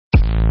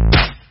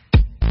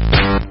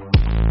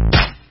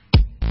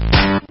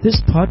This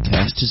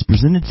podcast is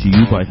presented to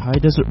you by High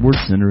Desert Word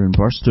Center in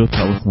Barstow,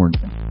 California.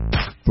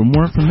 For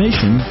more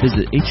information,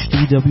 visit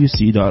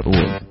hdwc.org.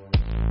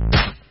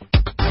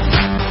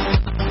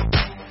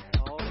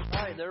 All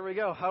right, there we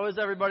go. How is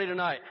everybody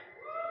tonight?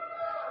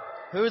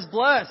 Who's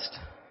blessed?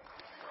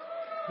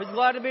 Who's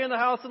glad to be in the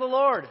house of the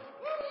Lord?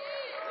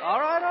 All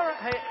right.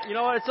 Hey, you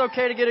know what? It's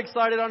okay to get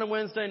excited on a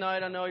Wednesday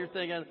night. I know you're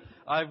thinking,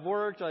 I've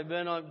worked, I've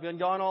been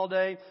gone all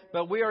day,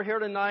 but we are here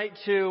tonight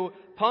to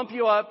pump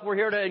you up. We're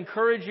here to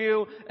encourage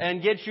you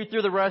and get you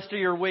through the rest of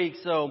your week.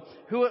 So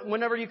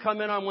whenever you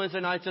come in on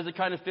Wednesday nights, does it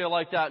kind of feel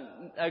like that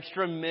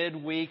extra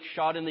midweek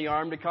shot in the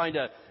arm to kind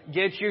of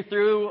get you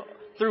through,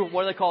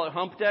 what do they call it,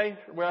 hump day?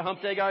 We're at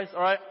hump day, guys,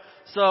 all right?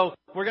 So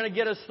we're going to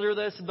get us through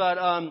this, but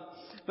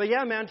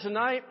yeah, man,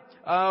 tonight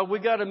we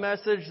got a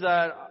message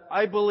that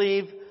I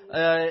believe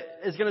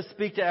is going to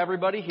speak to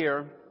everybody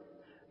here.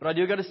 But I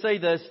do got to say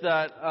this,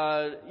 that,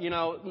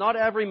 not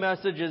every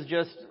message is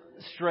just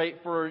straight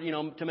for,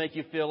 to make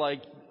you feel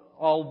like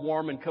all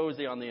warm and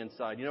cozy on the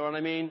inside. You know what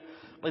I mean?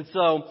 And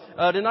so,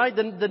 tonight,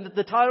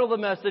 the title of the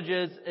message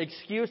is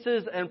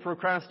Excuses and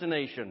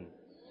Procrastination.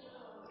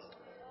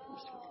 I'm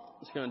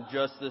just going to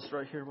adjust this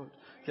right here.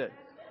 Okay.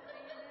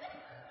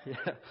 Yeah.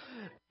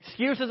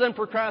 Excuses and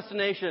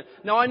procrastination.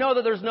 Now, I know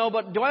that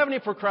but do I have any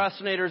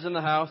procrastinators in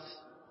the house?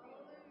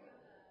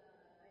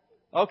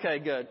 Okay,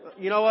 good.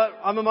 You know what?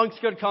 I'm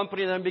amongst good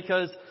company then,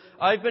 because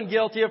I've been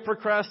guilty of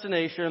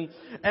procrastination,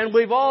 and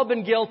we've all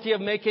been guilty of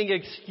making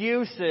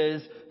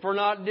excuses for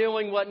not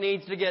doing what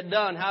needs to get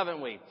done, haven't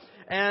we?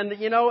 And,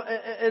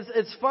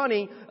 it's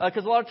funny,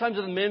 because a lot of times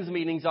in the men's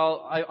meetings,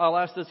 I'll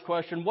ask this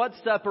question: what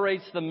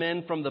separates the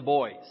men from the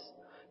boys?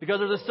 Because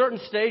there's a certain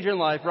stage in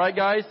life, right,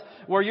 guys,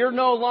 where you're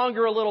no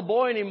longer a little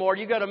boy anymore.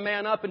 You got to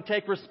man up and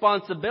take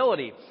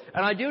responsibility.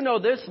 And I do know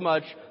this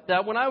much,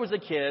 that when I was a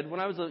kid, when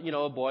I was a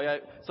boy,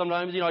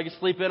 sometimes I could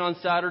sleep in on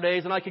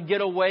Saturdays, and I could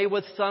get away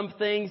with some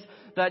things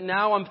that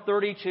now I'm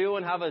 32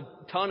 and have a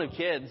ton of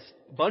kids,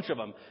 a bunch of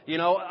them.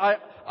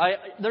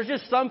 There's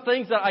just some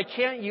things that I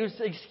can't use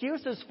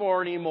excuses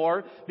for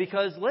anymore,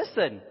 because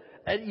listen,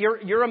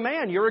 you're a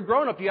man, you're a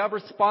grown-up, you have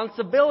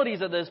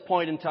responsibilities at this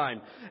point in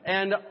time.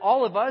 And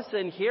all of us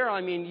in here,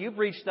 you've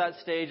reached that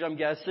stage, I'm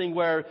guessing,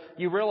 where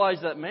you realize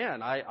that, man,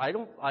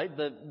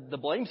 the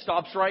blame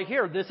stops right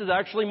here. This is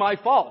actually my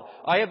fault.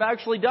 I have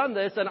actually done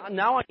this, and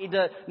now I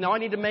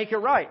need to make it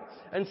right.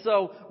 And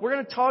so we're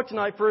going to talk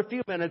tonight for a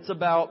few minutes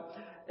about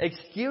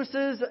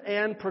excuses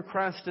and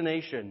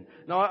procrastination.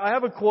 Now, I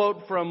have a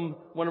quote from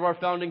one of our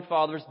founding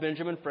fathers,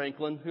 Benjamin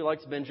Franklin. Who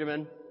likes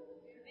Benjamin?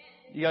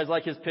 You guys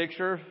like his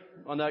picture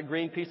on that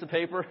green piece of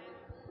paper?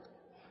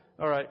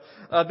 All right.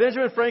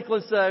 Benjamin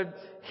Franklin said,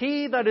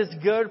 "He that is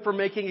good for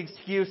making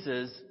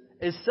excuses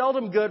is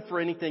seldom good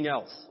for anything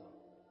else."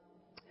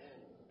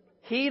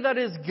 He that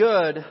is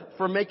good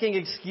for making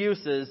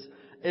excuses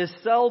is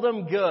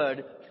seldom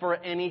good for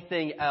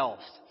anything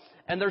else.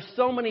 And there's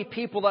so many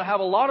people that have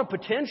a lot of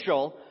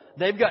potential.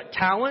 They've got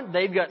talent,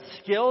 they've got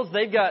skills,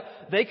 they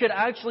could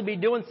actually be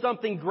doing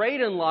something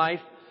great in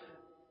life,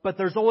 but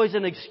there's always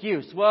an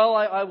excuse. Well,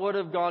 I would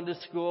have gone to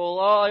school.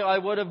 Oh, I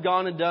would have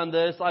gone and done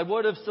this. I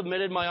would have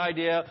submitted my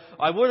idea.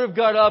 I would have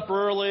got up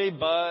early,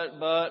 but.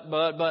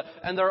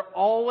 And they're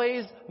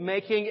always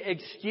making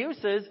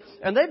excuses.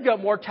 And they've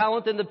got more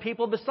talent than the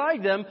people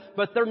beside them,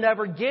 but they're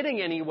never getting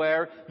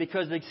anywhere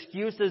because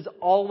excuses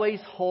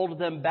always hold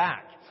them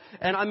back.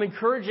 And I'm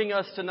encouraging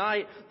us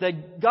tonight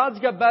that God's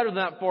got better than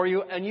that for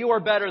you, and you are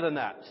better than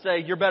that. Say,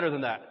 you're better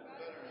than that.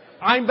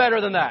 I'm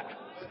better than that.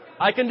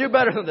 I can do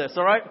better than this,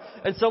 all right?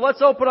 And so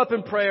let's open up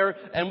in prayer,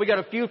 and we got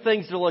a few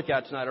things to look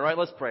at tonight, all right?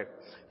 Let's pray.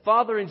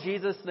 Father, in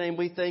Jesus' name,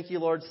 we thank you,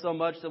 Lord, so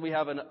much that we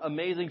have an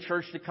amazing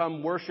church to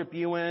come worship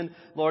you in.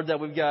 Lord,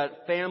 that we've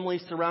got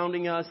families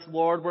surrounding us.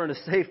 Lord, we're in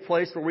a safe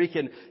place where we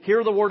can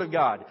hear the Word of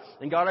God.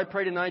 And God, I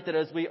pray tonight that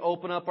as we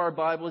open up our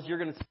Bibles, you're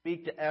going to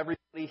speak to everybody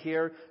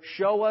here.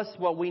 Show us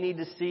what we need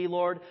to see,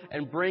 Lord,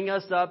 and bring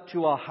us up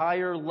to a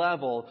higher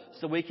level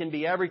so we can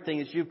be everything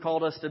that you've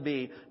called us to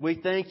be. We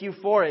thank you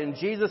for it. In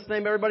Jesus'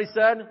 name, everybody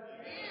said? Amen.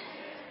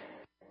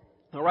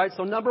 All right,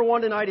 so number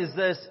one tonight is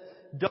this: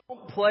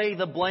 don't play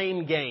the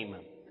blame game.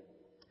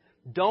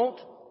 Don't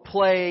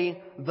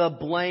play the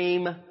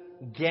blame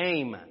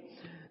game.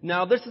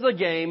 Now, this is a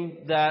game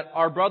that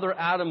our brother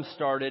Adam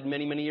started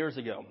many, many years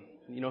ago.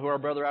 You know who our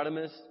brother Adam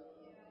is?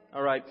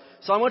 All right.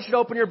 So I want you to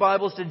open your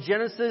Bibles to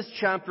Genesis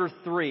chapter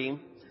 3.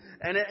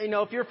 And,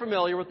 if you're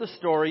familiar with the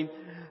story,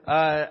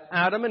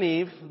 Adam and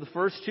Eve, the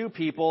first two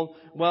people,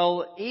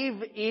 well,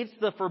 Eve eats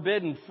the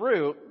forbidden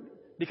fruit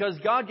because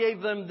God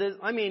gave them this.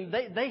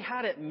 They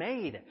had it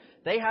made.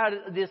 They had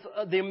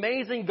the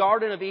amazing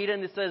Garden of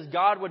Eden. It says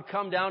God would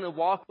come down and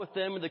walk with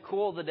them in the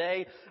cool of the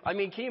day.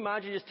 Can you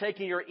imagine just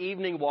taking your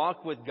evening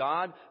walk with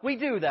God? We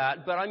do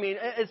that, but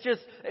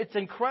it's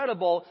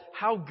incredible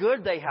how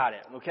good they had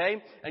it,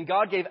 okay? And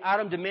God gave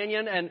Adam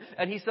dominion,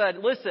 and He said,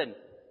 listen,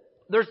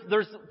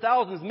 there's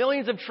thousands,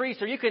 millions of trees,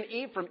 so you can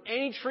eat from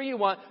any tree you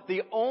want.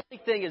 The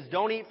only thing is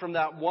don't eat from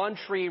that one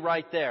tree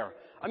right there.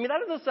 That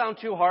doesn't sound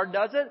too hard,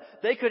 does it?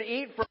 They could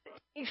eat from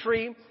any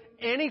tree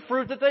any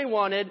fruit that they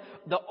wanted.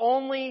 The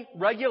only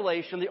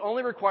regulation, the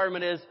only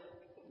requirement is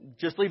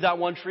just leave that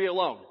one tree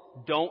alone.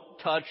 Don't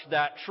touch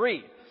that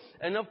tree.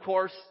 And of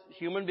course,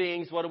 human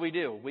beings, what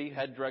do? We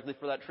head directly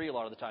for that tree a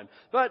lot of the time.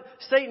 But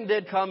Satan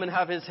did come and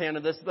have his hand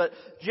in this. But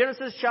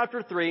Genesis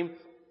chapter 3,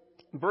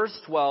 verse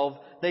 12,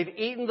 they've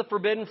eaten the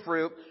forbidden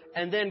fruit,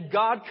 and then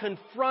God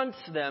confronts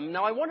them.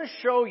 Now I want to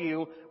show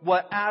you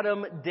what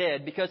Adam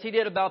did, because he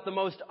did about the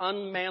most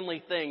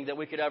unmanly thing that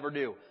we could ever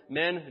do.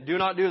 Men, do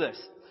not do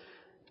this.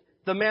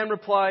 The man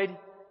replied,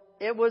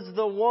 "It was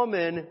the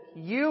woman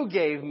you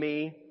gave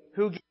me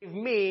who gave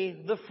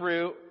me the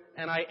fruit,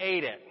 and I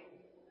ate it."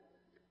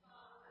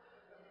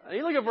 And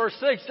you look at verse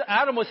 6,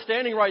 Adam was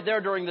standing right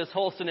there during this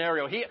whole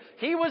scenario.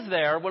 He was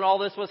there when all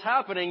this was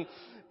happening,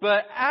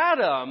 but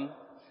Adam,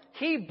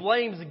 he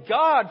blames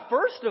God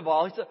first of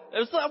all. He said, "It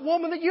was that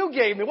woman that you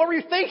gave me. What were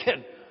you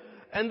thinking?"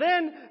 And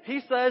then he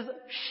says,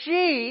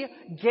 "She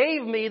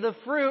gave me the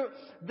fruit."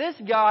 This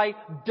guy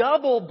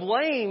double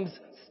blames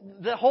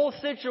the whole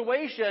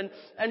situation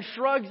and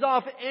shrugs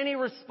off any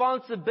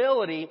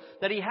responsibility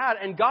that he had.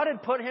 And God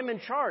had put him in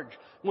charge.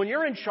 When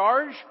you're in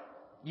charge,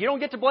 you don't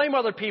get to blame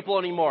other people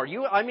anymore.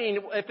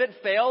 If it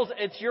fails,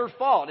 it's your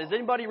fault. Does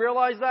anybody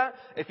realize that?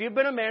 If you've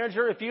been a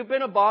manager, if you've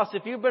been a boss,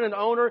 if you've been an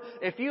owner,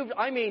 at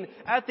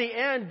the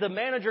end, the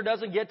manager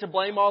doesn't get to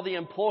blame all the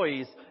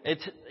employees.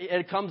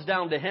 It comes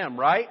down to him,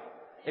 right?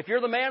 If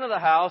you're the man of the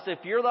house, if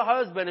you're the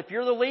husband, if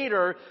you're the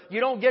leader, you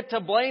don't get to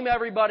blame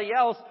everybody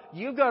else.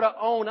 You've got to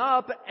own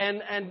up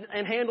and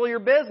handle your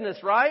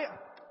business, right?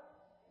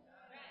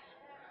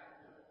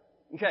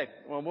 Okay,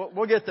 well,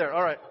 we'll get there.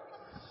 All right.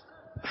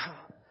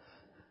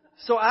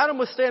 So Adam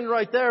was standing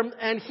right there,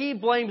 and he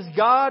blames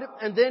God,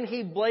 and then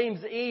he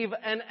blames Eve,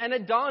 and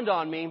it dawned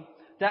on me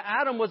that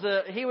Adam was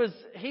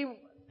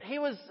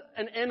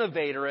an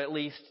innovator, at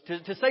least,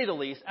 to say the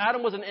least.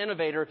 Adam was an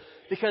innovator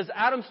because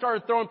Adam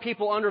started throwing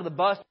people under the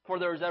bus before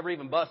there was ever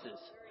even buses.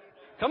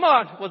 Come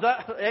on, was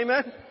that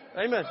amen?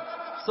 Amen.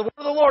 So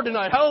we're the Lord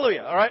tonight.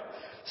 Hallelujah. All right.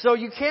 So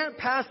you can't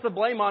pass the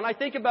blame on. I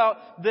think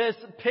about this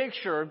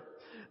picture.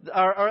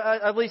 Or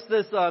at least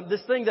this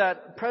thing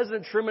that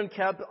President Truman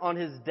kept on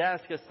his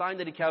desk, a sign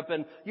that he kept,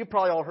 and you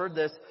probably all heard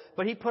this,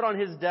 but he put on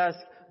his desk,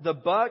 "The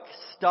buck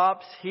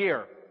stops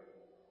here."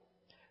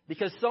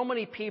 Because so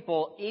many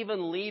people,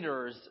 even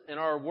leaders in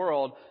our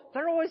world,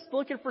 they're always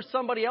looking for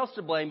somebody else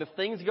to blame. If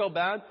things go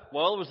bad,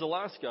 well, it was the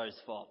last guy's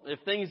fault. If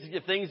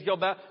things go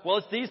bad, well,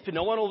 it's these people.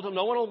 No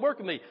one will work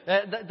with me.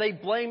 They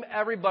blame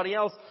everybody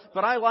else.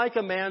 But I like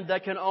a man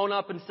that can own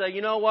up and say,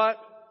 "You know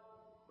what?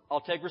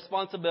 I'll take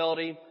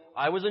responsibility.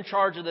 I was in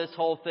charge of this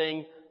whole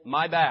thing.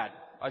 My bad.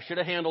 I should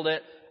have handled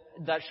it.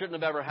 That shouldn't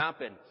have ever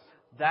happened."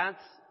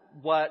 That's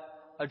what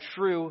a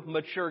true,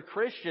 mature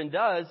Christian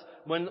does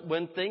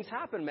when things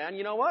happen, man.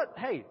 You know what?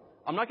 Hey,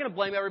 I'm not going to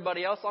blame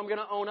everybody else. I'm going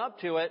to own up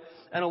to it.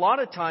 And a lot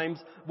of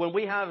times when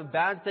we have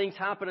bad things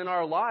happen in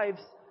our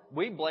lives,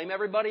 we blame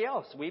everybody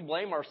else. We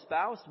blame our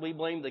spouse. We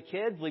blame the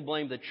kids. We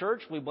blame the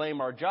church. We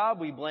blame our job.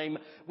 We blame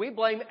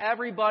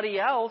everybody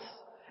else,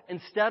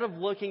 instead of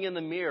looking in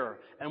the mirror.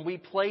 And we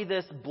play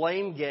this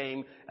blame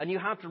game, and you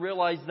have to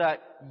realize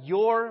that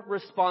you're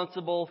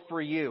responsible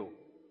for you.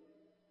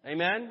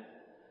 Amen?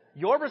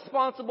 You're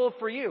responsible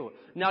for you.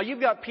 Now, you've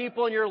got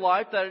people in your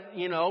life that,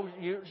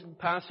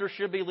 pastor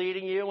should be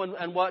leading you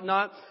and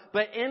whatnot.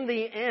 But in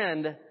the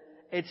end,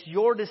 it's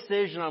your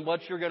decision on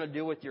what you're going to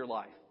do with your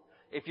life.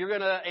 If you're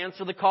going to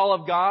answer the call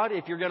of God,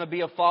 if you're going to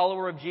be a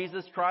follower of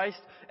Jesus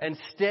Christ and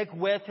stick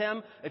with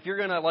Him, if you're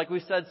going to, like we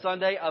said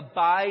Sunday,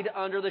 abide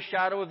under the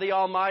shadow of the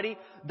Almighty,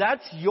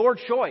 that's your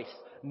choice.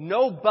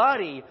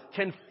 Nobody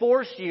can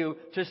force you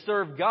to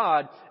serve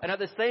God. And at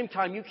the same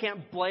time, you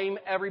can't blame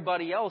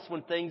everybody else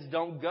when things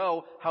don't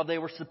go how they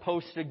were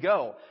supposed to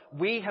go.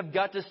 We have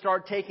got to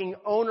start taking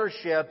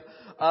ownership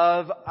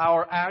of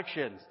our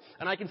actions.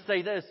 And I can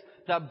say this,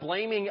 that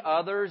blaming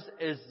others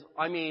is,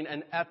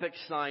 an epic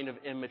sign of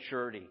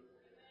immaturity.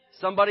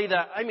 Somebody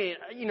that,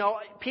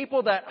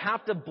 people that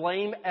have to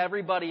blame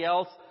everybody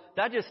else,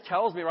 that just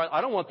tells me, right, I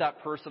don't want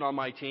that person on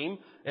my team.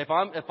 If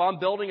I'm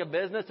building a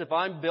business, if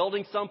I'm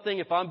building something,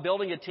 if I'm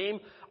building a team,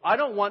 I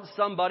don't want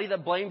somebody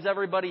that blames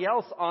everybody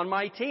else on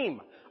my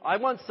team. I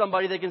want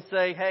somebody that can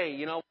say, "Hey,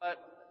 you know what?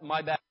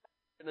 My bad. I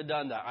shouldn't have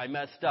done that. I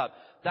messed up."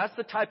 That's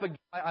the type of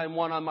guy I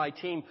want on my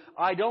team.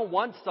 I don't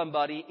want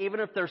somebody, even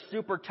if they're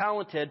super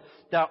talented,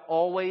 that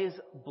always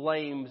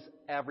blames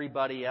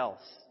everybody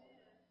else.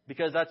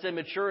 Because that's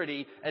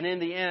immaturity, and in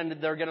the end,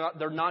 they're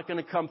not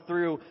going to come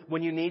through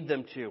when you need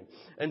them to.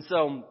 And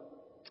so,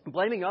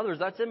 blaming others,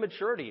 that's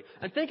immaturity.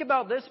 And think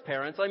about this,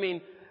 parents.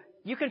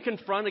 You can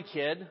confront a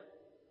kid.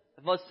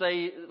 Let's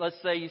say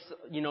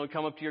you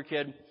come up to your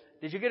kid.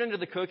 "Did you get into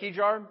the cookie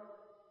jar?"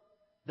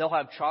 They'll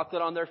have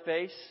chocolate on their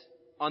face,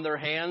 on their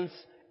hands,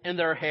 in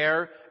their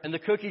hair, and the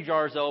cookie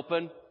jar's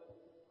open.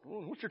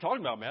 "What you're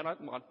talking about, man?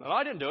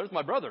 I didn't do it. It's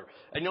my brother."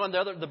 And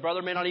the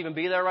brother may not even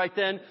be there right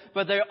then,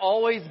 but they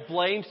always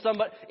blame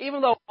somebody.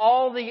 Even though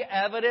all the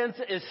evidence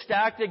is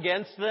stacked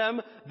against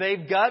them,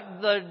 they've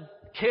got the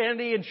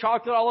candy and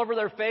chocolate all over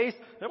their face.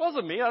 It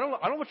wasn't me. I don't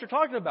know what you're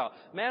talking about.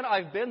 Man,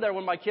 I've been there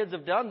when my kids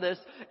have done this.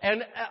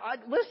 And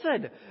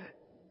listen,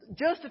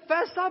 just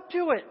fess up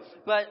to it.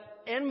 But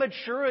in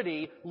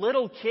maturity,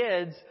 little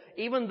kids,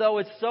 even though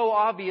it's so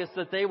obvious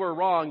that they were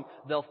wrong,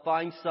 they'll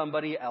find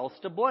somebody else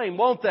to blame,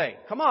 won't they?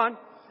 Come on.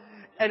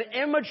 And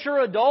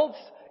immature adults,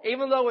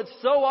 even though it's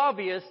so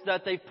obvious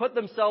that they've put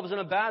themselves in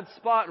a bad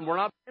spot, and we're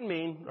not being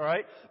mean, all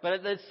right?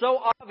 But it's so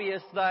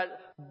obvious that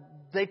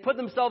they put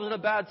themselves in a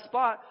bad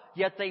spot,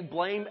 yet they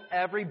blame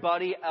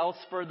everybody else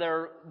for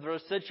their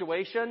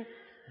situation.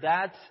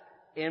 That's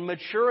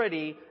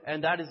immaturity,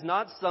 and that is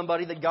not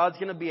somebody that God's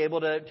going to be able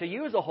to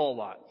use a whole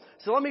lot.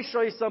 So let me show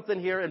you something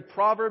here in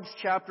Proverbs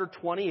chapter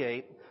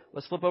 28.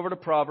 Let's flip over to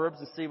Proverbs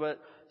and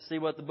see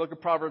what the book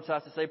of Proverbs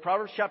has to say.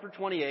 Proverbs chapter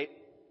 28.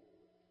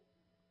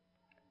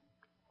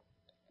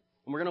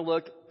 And we're going to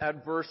look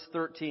at verse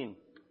 13.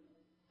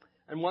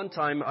 And one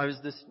time,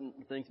 this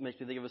makes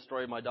me think of a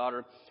story of my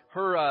daughter.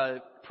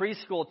 Her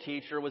preschool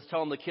teacher was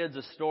telling the kids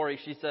a story.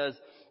 She says,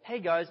 "Hey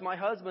guys, my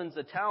husband's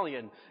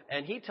Italian,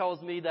 and he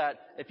tells me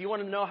that if you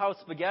want to know how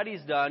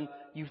spaghetti's done,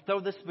 you throw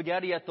the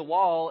spaghetti at the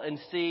wall and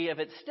see if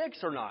it sticks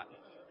or not."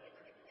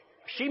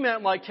 She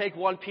meant like take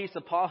one piece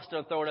of pasta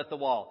and throw it at the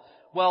wall.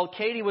 Well,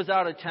 Katie was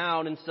out of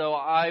town, and so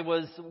I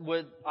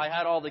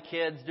had all the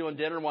kids doing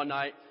dinner one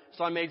night.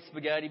 So I made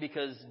spaghetti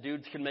because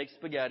dudes can make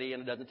spaghetti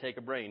and it doesn't take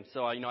a brain.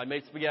 So I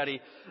made spaghetti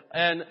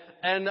and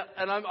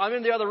I'm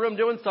in the other room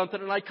doing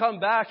something, and I come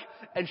back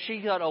and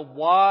she got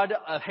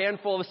a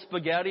handful of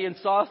spaghetti and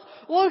sauce.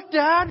 "Look,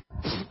 Dad!"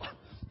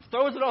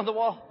 Throws it on the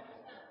wall.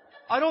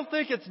 "I don't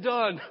think it's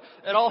done."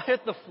 It all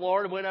hit the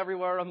floor and went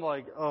everywhere. I'm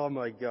like, oh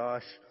my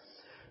gosh.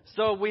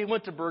 So we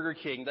went to Burger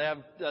King. They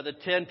have the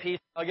 10-piece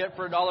nugget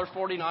for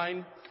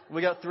 $1.49.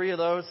 We got 3 of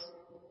those.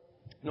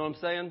 You know what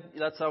I'm saying?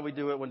 That's how we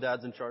do it when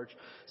Dad's in charge.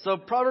 So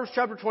Proverbs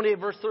chapter 28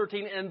 verse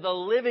 13 in the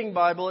Living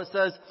Bible, it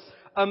says,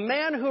 "A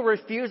man who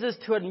refuses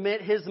to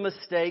admit his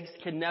mistakes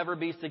can never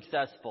be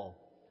successful."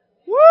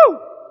 Woo!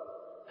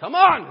 Come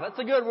on! That's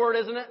a good word,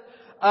 isn't it?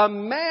 A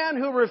man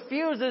who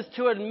refuses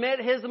to admit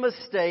his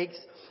mistakes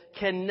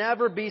can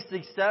never be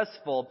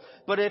successful.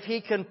 But if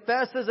he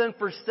confesses and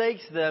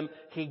forsakes them,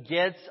 he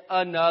gets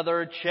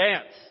another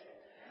chance.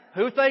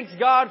 Who thanks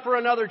God for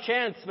another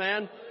chance,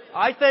 man?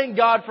 I thank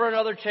God for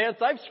another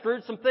chance. I've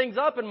screwed some things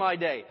up in my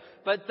day.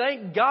 But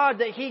thank God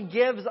that He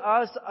gives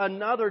us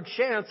another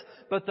chance.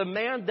 But the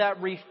man that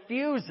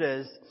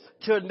refuses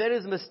to admit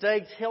his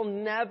mistakes, he'll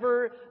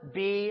never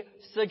be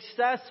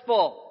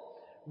successful.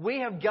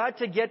 We have got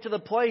to get to the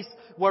place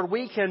where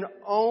we can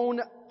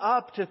own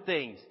up to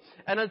things.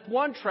 And it's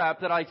one trap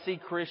that I see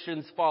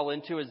Christians fall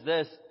into is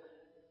this.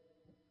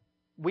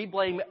 We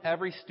blame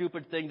every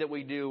stupid thing that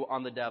we do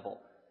on the devil.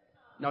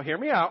 Now hear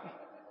me out.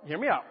 Hear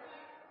me out.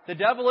 The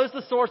devil is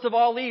the source of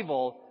all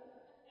evil,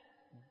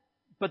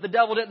 but the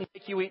devil didn't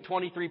make you eat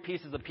 23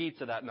 pieces of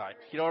pizza that night.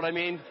 You know what I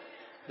mean?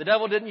 You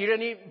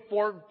didn't eat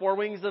 4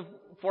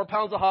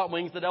 pounds of hot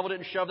wings. The devil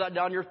didn't shove that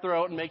down your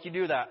throat and make you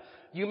do that.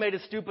 You made a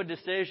stupid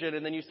decision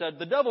and then you said,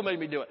 the devil made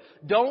me do it.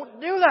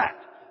 Don't do that.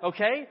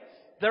 Okay?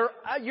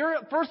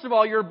 First of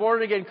all, you're a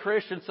born again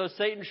Christian, so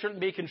Satan shouldn't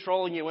be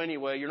controlling you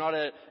anyway.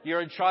 You're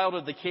a child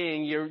of the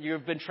King.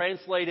 You've been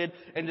translated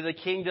into the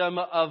kingdom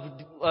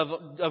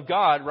of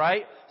God,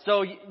 right?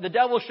 So the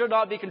devil should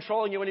not be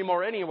controlling you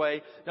anymore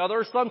anyway. Now there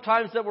are some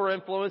times that we're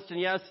influenced, and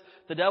yes,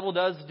 the devil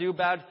does do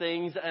bad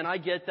things, and I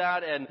get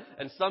that, and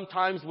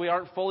sometimes we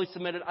aren't fully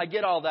submitted. I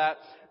get all that.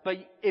 But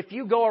if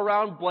you go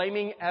around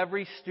blaming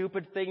every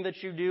stupid thing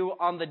that you do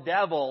on the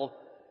devil,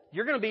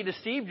 you're going to be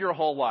deceived your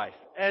whole life.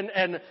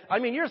 And I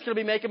mean, you're just going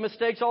to be making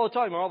mistakes all the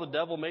time. Oh, the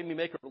devil made me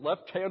make a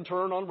left-hand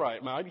turn on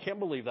right. Man, I can't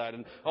believe that.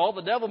 And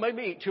the devil made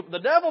me eat. The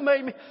devil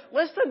made me.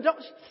 Listen,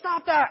 don't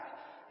stop that.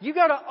 You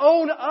got to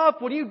own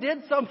up when you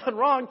did something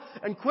wrong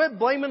and quit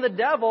blaming the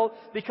devil,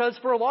 because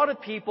for a lot of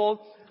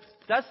people,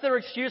 that's their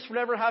excuse for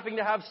never having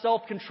to have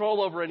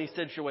self-control over any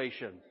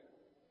situation.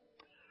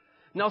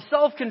 Now,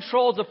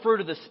 self-control is a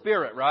fruit of the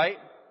Spirit, right?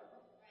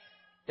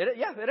 It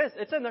is.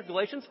 It's in there.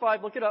 Galatians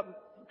 5, look it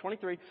up,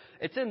 23.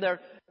 It's in there.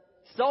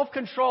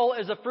 Self-control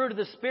is a fruit of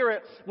the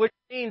Spirit, which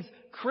means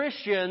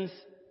Christians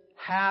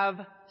have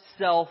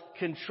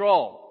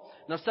self-control.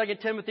 Now, 2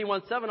 Timothy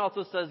 1:7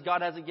 also says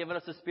God hasn't given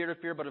us a spirit of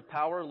fear, but of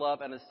power,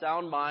 love, and a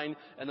sound mind.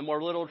 And the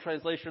more literal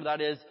translation of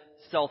that is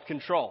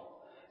self-control.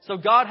 So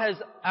God has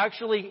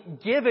actually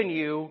given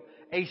you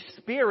a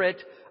spirit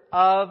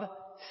of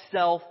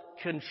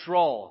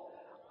self-control.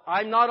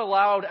 I'm not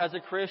allowed as a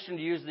Christian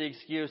to use the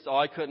excuse,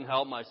 I couldn't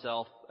help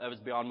myself. That was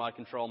beyond my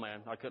control,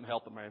 man. I couldn't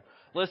help it, man.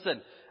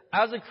 Listen,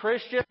 as a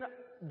Christian,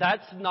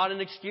 that's not an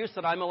excuse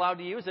that I'm allowed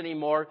to use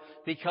anymore,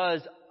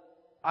 because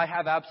I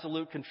have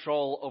absolute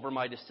control over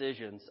my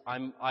decisions.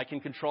 I can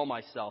control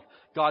myself.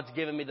 God's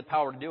given me the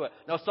power to do it.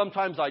 Now,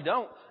 sometimes I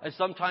don't, and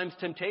sometimes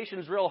temptation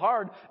is real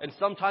hard, and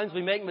sometimes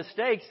we make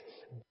mistakes,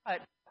 but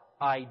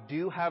I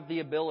do have the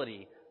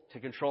ability to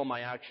control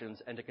my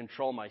actions and to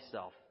control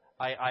myself.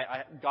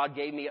 God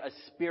gave me a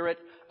spirit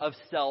of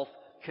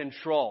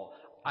self-control.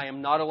 I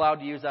am not allowed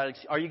to use that.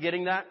 Are you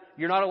getting that?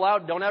 You're not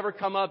allowed. Don't ever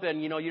come up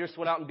and, you just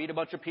went out and beat a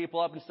bunch of people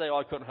up and say,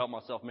 I couldn't help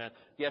myself, man.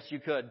 Yes, you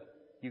could.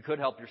 You could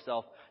help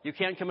yourself. You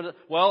can't come in.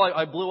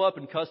 I blew up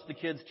and cussed the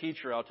kid's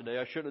teacher out today.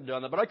 I shouldn't have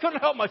done that, but I couldn't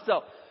help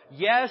myself.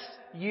 Yes,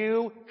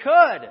 you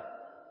could.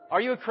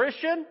 Are you a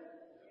Christian?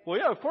 Well,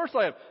 yeah, of course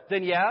I am.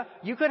 Then yeah,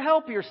 you could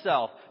help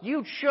yourself.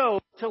 You chose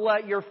to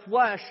let your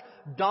flesh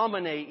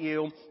dominate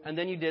you, and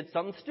then you did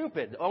something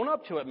stupid. Own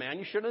up to it, man.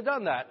 You shouldn't have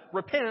done that.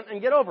 Repent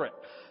and get over it.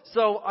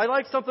 So I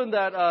like something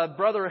that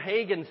Brother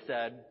Hagin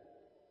said.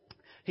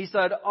 He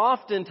said,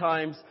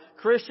 oftentimes,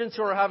 Christians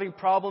who are having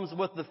problems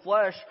with the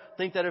flesh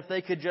think that if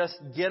they could just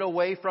get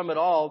away from it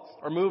all,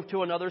 or move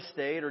to another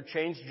state, or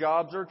change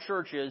jobs or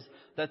churches,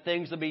 that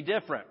things would be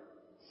different.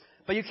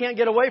 But you can't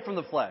get away from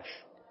the flesh.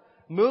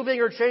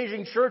 Moving or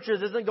changing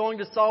churches isn't going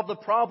to solve the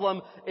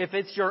problem if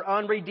it's your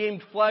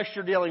unredeemed flesh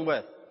you're dealing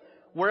with.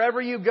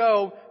 Wherever you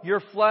go, your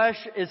flesh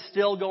is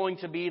still going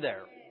to be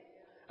there.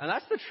 And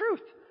that's the truth.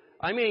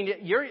 I mean,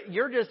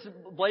 you're just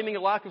blaming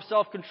a lack of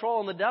self-control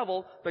on the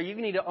devil, but you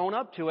need to own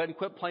up to it and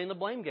quit playing the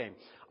blame game.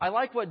 I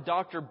like what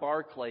Dr.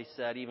 Barclay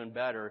said even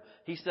better.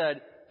 He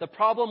said, the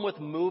problem with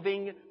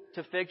moving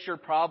to fix your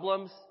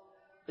problems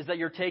is that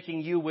you're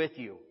taking you with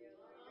you.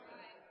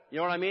 You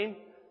know what I mean?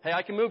 Hey,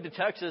 I can move to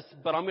Texas,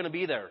 but I'm going to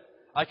be there.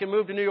 I can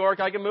move to New York.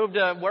 I can move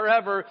to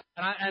wherever,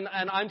 and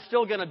I'm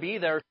still going to be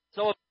there.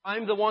 So if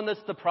I'm the one that's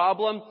the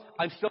problem,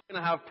 I'm still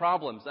going to have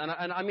problems. And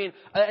I mean,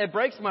 it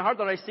breaks my heart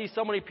that I see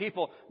so many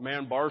people,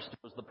 man,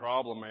 Barstow's the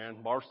problem, man.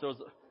 Barstow's...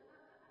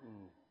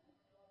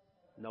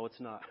 No, it's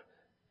not.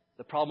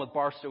 The problem with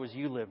Barstow is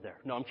you live there.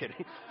 No, I'm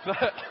kidding.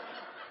 But,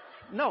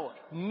 no,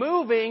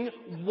 moving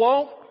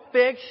won't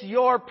fix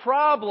your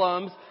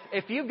problems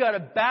if you've got a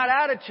bad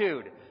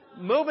attitude.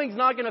 Moving's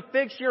not going to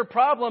fix your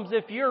problems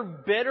if you're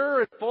bitter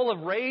and full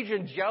of rage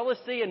and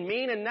jealousy and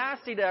mean and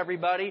nasty to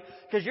everybody,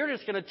 because you're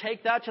just going to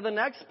take that to the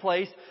next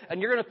place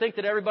and you're going to think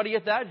that everybody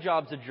at that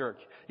job's a jerk.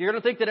 You're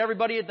going to think that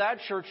everybody at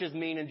that church is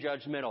mean and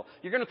judgmental.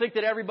 You're going to think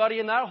that everybody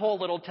in that whole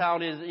little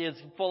town is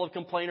full of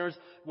complainers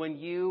when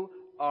you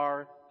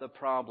are the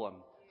problem.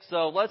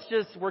 So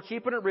we're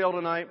keeping it real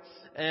tonight.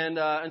 And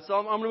so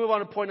I'm going to move on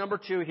to point number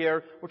 2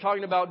 here. We're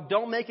talking about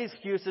don't make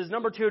excuses.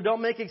 Number 2,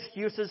 don't make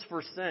excuses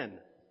for sin.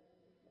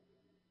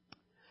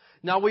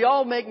 Now, we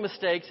all make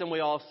mistakes and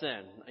we all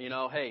sin.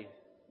 Hey,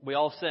 we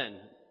all sin.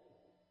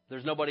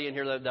 There's nobody in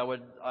here that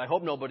would, I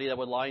hope nobody that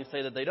would lie and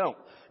say that they don't.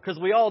 Because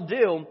we all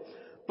do.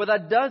 But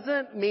that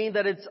doesn't mean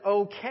that it's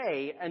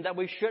okay and that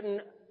we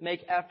shouldn't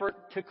make effort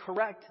to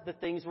correct the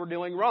things we're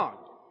doing wrong.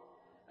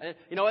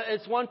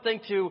 It's one thing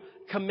to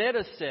commit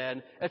a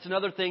sin. It's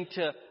another thing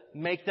to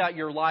make that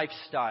your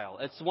lifestyle.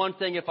 It's one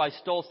thing if I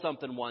stole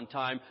something one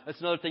time. It's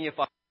another thing if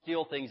I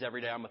steal things every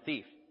day. I'm a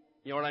thief.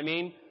 You know what I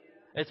mean?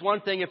 It's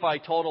one thing if I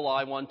told a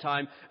lie one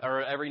time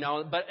or every now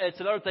and then, but it's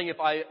another thing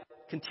if I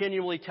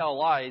continually tell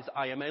lies,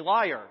 I am a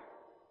liar.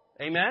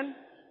 Amen?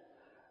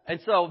 And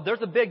so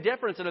there's a big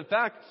difference. And in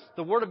fact,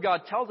 the Word of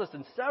God tells us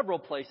in several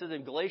places,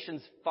 in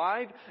Galatians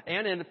 5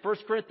 and in 1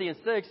 Corinthians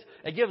 6,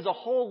 it gives a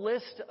whole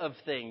list of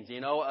things,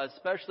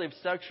 especially of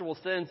sexual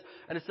sins.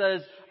 And it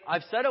says,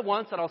 I've said it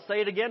once and I'll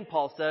say it again,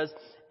 Paul says,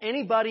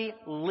 anybody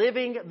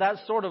living that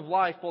sort of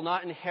life will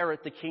not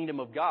inherit the kingdom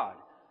of God.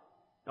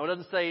 Now, it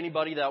doesn't say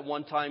anybody that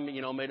one time,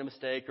 made a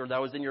mistake or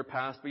that was in your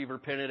past, but you've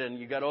repented and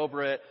you got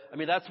over it. I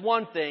mean, that's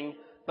one thing,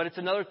 but it's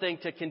another thing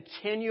to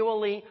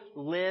continually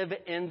live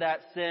in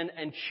that sin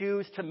and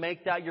choose to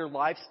make that your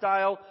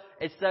lifestyle.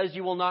 It says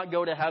you will not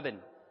go to heaven.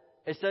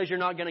 It says you're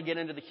not going to get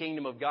into the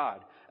kingdom of God.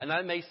 And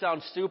that may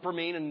sound super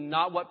mean and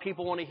not what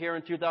people want to hear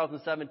in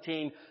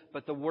 2017,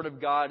 but the Word of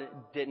God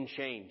didn't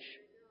change.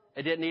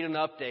 It didn't need an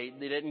update.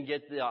 They didn't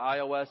get the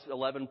iOS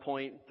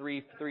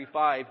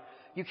 11.335.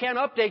 You can't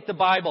update the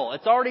Bible.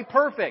 It's already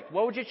perfect.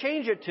 What would you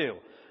change it to?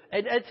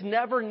 It's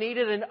never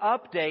needed an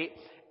update.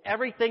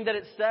 Everything that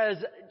it says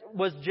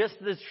was just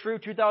as true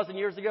 2,000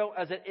 years ago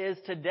as it is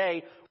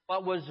today.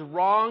 What was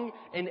wrong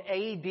in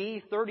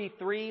AD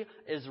 33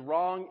 is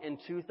wrong in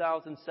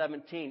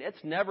 2017.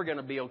 It's never going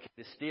to be okay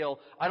to steal.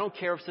 I don't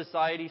care if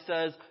society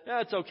says,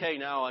 it's okay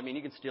now. I mean,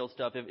 you can steal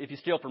stuff. If you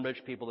steal from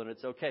rich people, then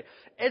it's okay.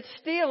 It's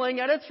stealing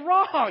and it's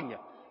wrong.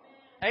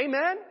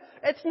 Amen?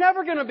 It's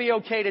never going to be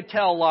okay to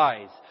tell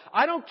lies.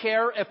 I don't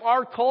care if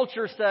our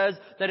culture says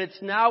that it's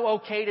now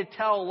okay to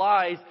tell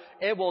lies.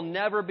 It will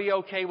never be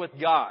okay with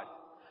God.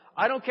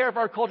 I don't care if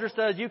our culture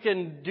says you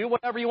can do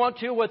whatever you want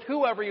to with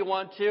whoever you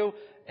want to.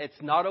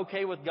 It's not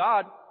okay with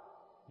God.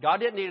 God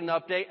didn't need an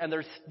update, and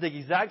there's the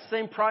exact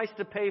same price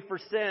to pay for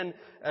sin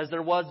as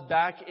there was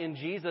back in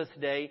Jesus'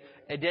 day.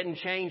 It didn't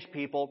change,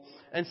 people.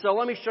 And so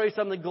let me show you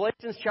something.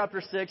 Galatians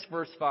chapter 6,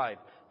 verse 5.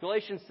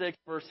 Galatians 6,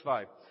 verse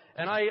 5.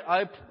 And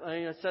I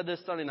said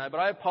this Sunday night, but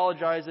I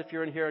apologize if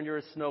you're in here and you're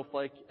a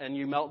snowflake and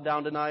you melt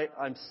down tonight.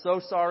 I'm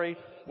so sorry.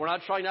 We're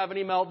not trying to have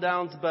any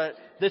meltdowns, but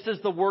this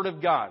is the Word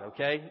of God,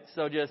 okay?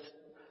 So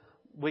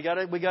we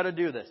gotta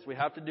do this. We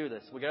have to do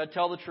this. We gotta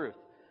tell the truth.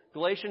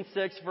 Galatians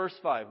 6, verse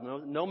 5.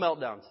 No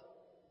meltdowns.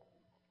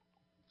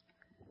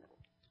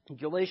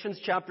 Galatians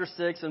chapter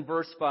 6 and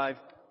verse 5.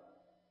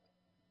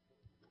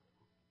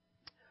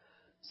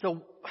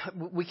 So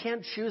we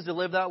can't choose to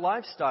live that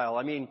lifestyle.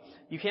 I mean,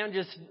 you can't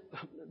just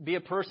be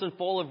a person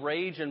full of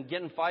rage and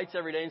get in fights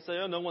every day and say,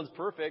 oh, no one's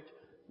perfect.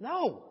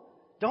 No,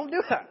 don't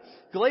do that.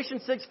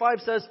 Galatians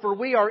 6:5 says, for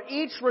we are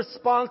each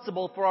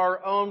responsible for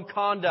our own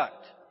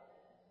conduct.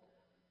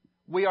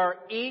 We are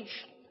each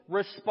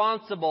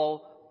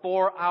responsible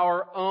for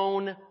our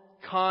own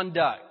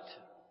conduct.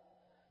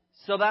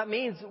 So that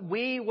means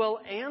we will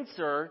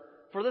answer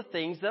for the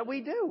things that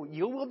we do.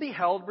 You will be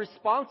held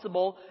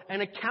responsible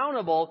and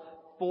accountable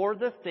for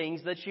the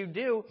things that you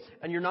do.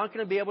 And you're not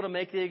going to be able to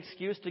make the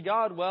excuse to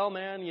God, well,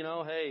 man,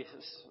 hey,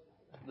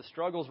 the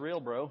struggle's real,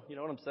 bro. You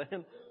know what I'm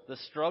saying? The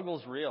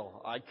struggle's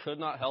real. I could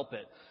not help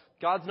it.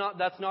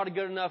 That's not a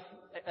good enough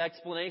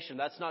explanation.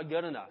 That's not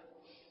good enough.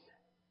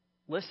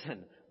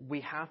 Listen,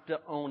 we have to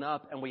own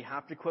up and we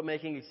have to quit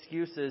making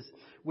excuses.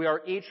 We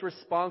are each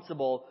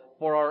responsible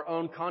for our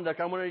own conduct.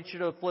 I want you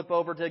to flip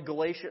over to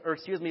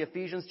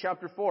Ephesians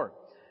chapter 4.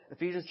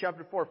 Ephesians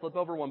chapter 4. Flip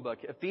over one book.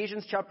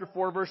 Ephesians chapter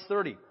 4, verse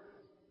 30.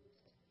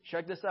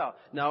 Check this out.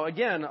 Now,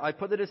 again, I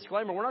put the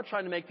disclaimer. We're not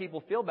trying to make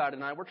people feel bad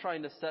tonight. We're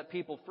trying to set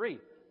people free.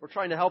 We're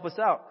trying to help us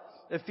out.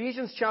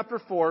 Ephesians chapter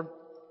 4,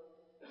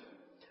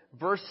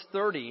 verse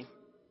 30.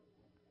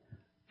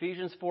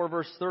 Ephesians 4,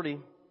 verse 30.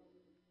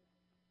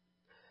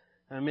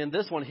 I mean,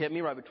 this one hit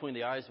me right between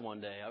the eyes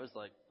one day. I was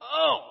like,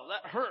 oh,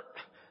 that hurt.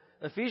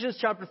 Ephesians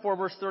chapter 4,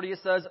 verse 30, it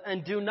says,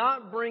 and do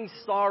not bring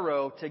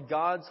sorrow to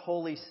God's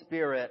Holy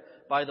Spirit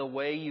by the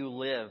way you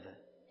live.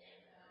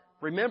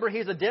 Remember,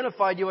 He's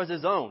identified you as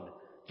His own,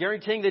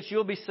 guaranteeing that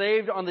you'll be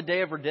saved on the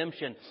day of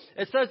redemption.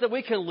 It says that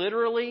we can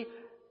literally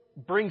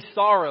bring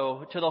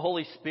sorrow to the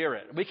Holy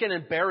Spirit. We can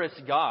embarrass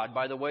God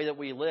by the way that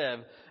we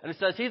live. And it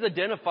says He's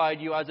identified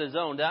you as His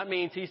own. That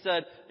means He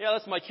said, yeah,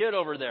 that's my kid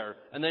over there.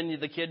 And then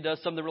the kid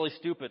does something really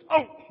stupid.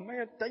 Oh,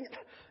 man, dang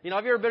it.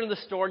 Have you ever been in the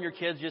store and your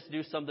kids just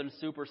do something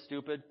super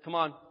stupid? Come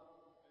on.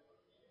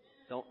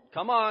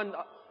 Come on.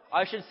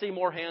 I should see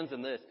more hands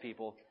than this,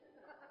 people.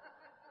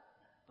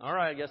 All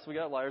right, I guess we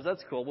got liars.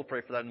 That's cool. We'll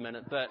pray for that in a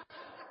minute. But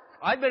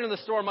I've been in the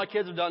store and my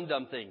kids have done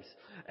dumb things.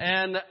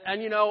 And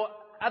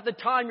at the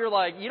time, you're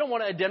like, you don't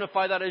want to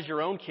identify that as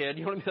your own kid.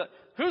 You want to be like,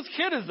 whose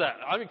kid is that?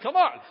 I mean, come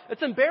on.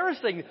 It's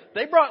embarrassing.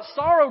 They brought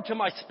sorrow to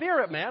my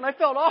spirit, man. I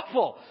felt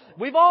awful.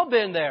 We've all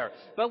been there.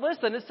 But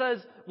listen, it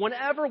says,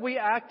 whenever we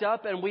act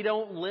up and we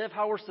don't live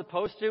how we're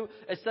supposed to,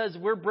 it says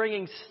we're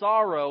bringing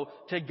sorrow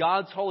to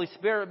God's Holy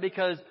Spirit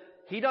because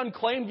He done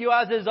claimed you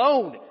as His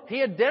own.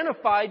 He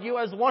identified you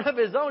as one of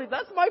His own.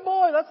 That's my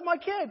boy. That's my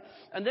kid.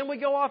 And then we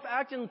go off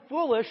acting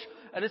foolish,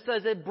 and it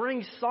says it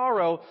brings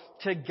sorrow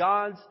to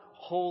God's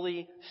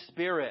Holy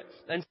Spirit.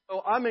 And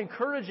so I'm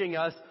encouraging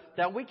us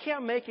that we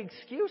can't make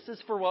excuses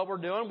for what we're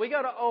doing. We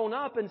got to own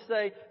up and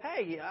say,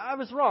 hey, I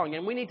was wrong.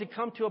 And we need to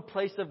come to a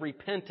place of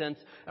repentance.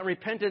 And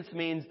repentance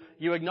means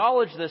you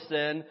acknowledge the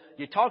sin,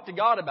 you talk to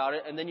God about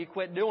it, and then you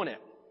quit doing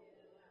it.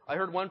 I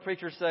heard one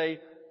preacher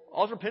say,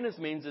 all repentance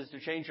means is to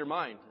change your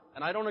mind.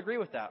 And I don't agree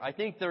with that. I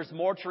think there's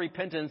more to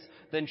repentance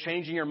than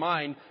changing your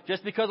mind.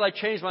 Just because I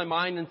change my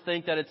mind and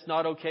think that it's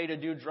not okay to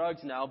do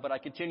drugs now, but I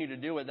continue to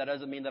do it, that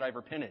doesn't mean that I've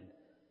repented.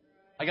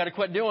 I got to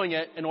quit doing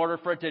it in order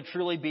for it to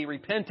truly be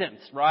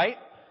repentance, right?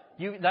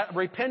 That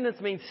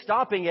repentance means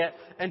stopping it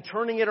and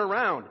turning it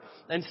around.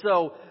 And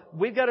so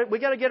we got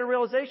to get a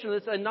realization of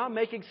this and not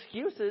make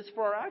excuses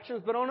for our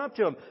actions, but own up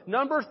to them.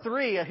 Number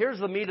 3, here's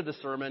the meat of the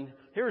sermon.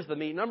 Here's the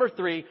meat. Number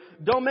 3,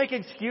 don't make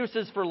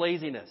excuses for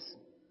laziness.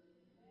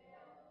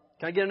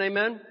 Can I get an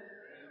amen?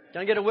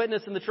 Can I get a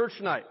witness in the church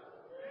tonight?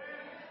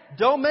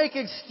 Don't make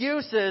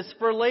excuses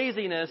for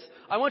laziness.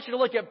 I want you to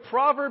look at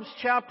Proverbs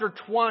chapter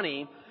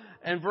 20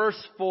 and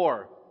verse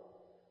 4.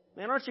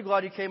 Man, aren't you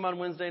glad you came on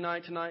Wednesday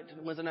night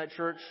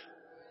church?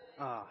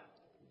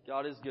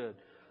 God is good.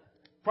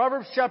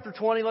 Proverbs chapter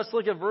 20, let's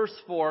look at verse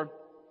 4.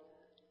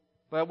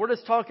 But we're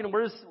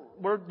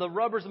the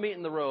rubber's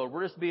meeting the road.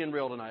 We're just being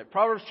real tonight.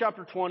 Proverbs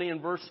chapter 20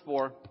 and verse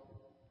 4.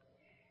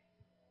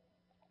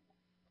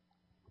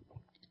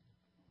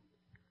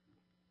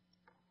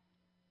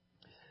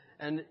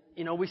 And,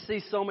 we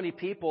see so many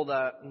people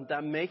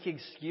that make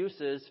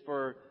excuses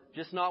for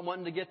just not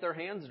wanting to get their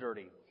hands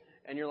dirty.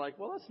 And you're like,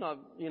 well, that's not,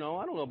 I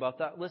don't know about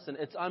that. Listen,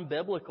 it's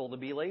unbiblical to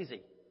be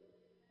lazy.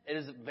 It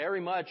is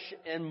very much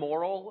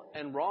immoral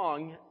and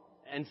wrong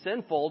and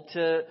sinful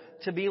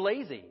to be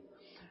lazy.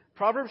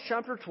 Proverbs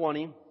chapter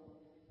 20,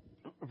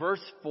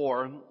 verse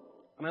 4,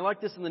 and I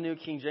like this in the New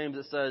King James,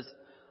 it says,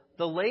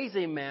 the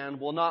lazy man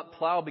will not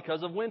plow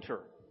because of winter,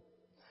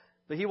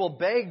 but he will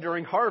beg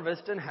during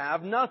harvest and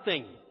have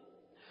nothing.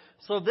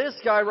 So this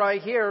guy right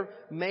here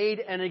made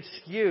an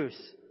excuse.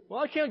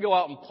 Well, I can't go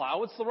out and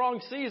plow. It's the wrong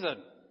season.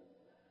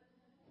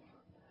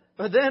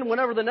 But then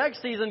whenever the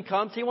next season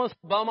comes, he wants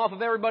to bum off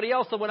of everybody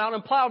else that went out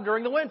and plowed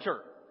during the winter.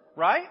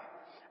 Right?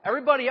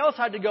 Everybody else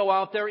had to go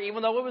out there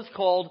even though it was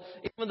cold,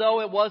 even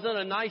though it wasn't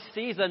a nice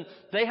season.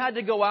 They had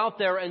to go out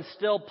there and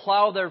still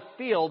plow their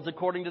fields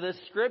according to this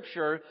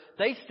scripture.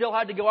 They still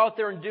had to go out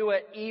there and do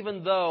it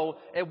even though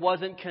it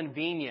wasn't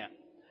convenient.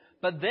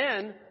 But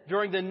then,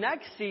 during the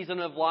next season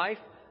of life,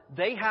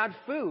 They had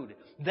food.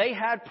 They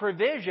had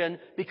provision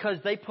because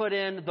they put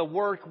in the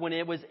work when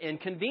it was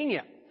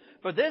inconvenient.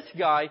 But this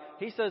guy,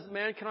 he says,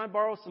 man, can I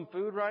borrow some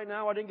food right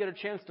now? I didn't get a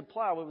chance to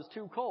plow. It was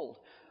too cold.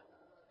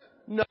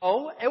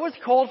 No, it was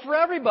cold for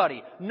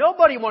everybody.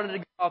 Nobody wanted to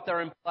go out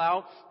there and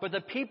plow, but the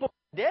people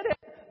who did it,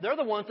 they're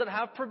the ones that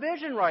have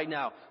provision right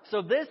now.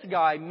 So this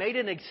guy made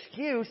an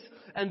excuse,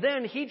 and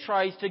then he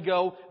tries to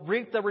go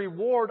reap the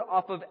reward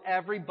off of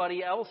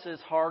everybody else's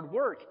hard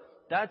work.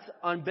 That's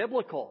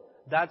unbiblical.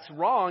 That's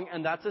wrong,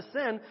 and that's a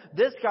sin.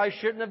 This guy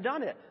shouldn't have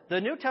done it.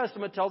 The New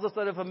Testament tells us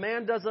that if a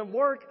man doesn't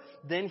work,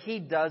 then he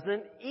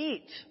doesn't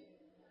eat.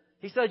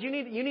 He says you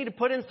need to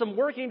put in some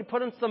work, you need to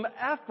put in some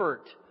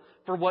effort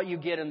for what you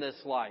get in this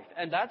life.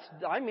 And that's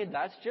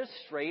just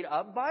straight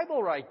up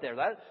Bible right there.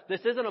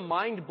 This isn't a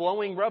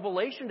mind-blowing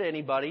revelation to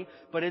anybody,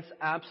 but it's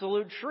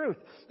absolute truth.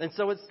 And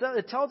so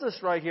it tells us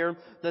right here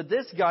that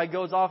this guy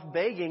goes off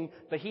begging,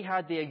 but he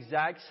had the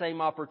exact same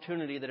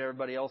opportunity that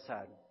everybody else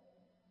had.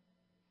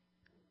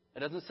 It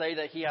doesn't say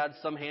that he had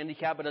some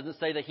handicap. It doesn't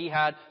say that he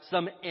had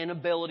some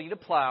inability to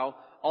plow.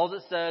 All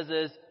it says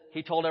is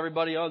he told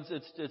everybody else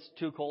it's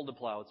too cold to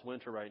plow. It's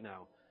winter right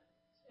now.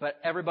 But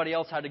everybody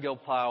else had to go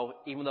plow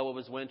even though it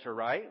was winter,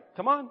 right?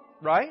 Come on,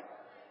 right?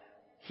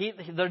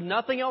 There's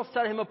nothing else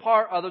set him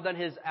apart other than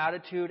his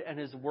attitude and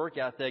his work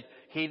ethic.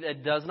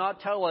 It does not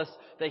tell us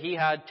that he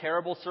had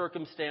terrible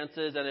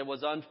circumstances and it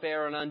was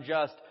unfair and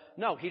unjust.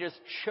 No, he just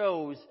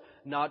chose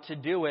not to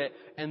do it.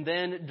 And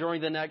then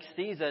during the next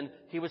season,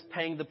 he was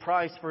paying the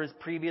price for his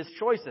previous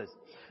choices.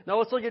 Now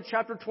let's look at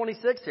chapter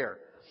 26 here.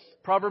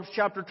 Proverbs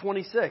chapter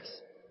 26.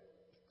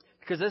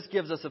 Because this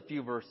gives us a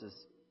few verses.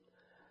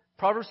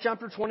 Proverbs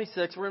chapter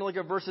 26, we're going to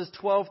look at verses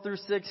 12 through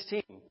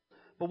 16.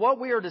 But what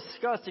we are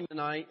discussing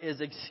tonight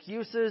is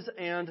excuses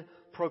and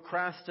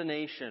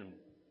procrastination.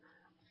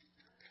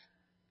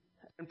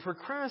 And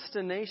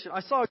procrastination,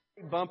 I saw a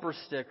great bumper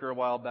sticker a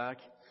while back.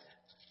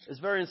 It's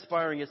very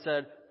inspiring. It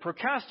said,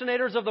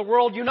 "Procrastinators of the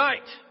world unite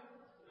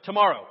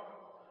tomorrow."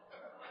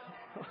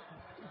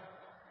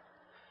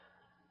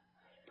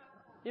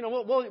 You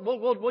know,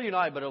 we'll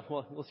unite, but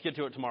let's get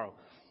to it tomorrow.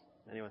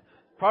 Anyway,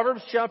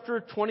 Proverbs chapter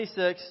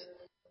 26,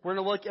 we're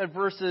going to look at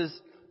verses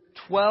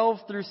 12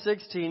 through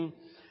 16.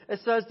 It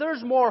says,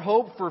 "There's more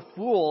hope for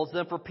fools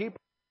than for people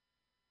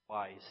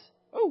wise."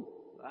 Oh,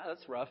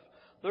 that's rough.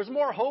 There's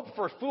more hope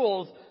for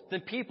fools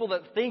than people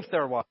that think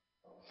they're wise.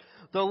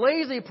 The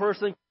lazy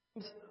person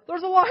claims,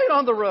 "There's a lion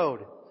on the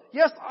road."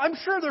 Yes, I'm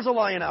sure there's a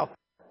lion out there.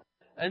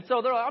 And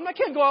so they're like, I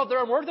can't go out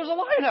there and work. There's a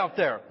lion out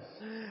there.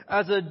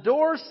 As a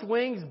door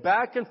swings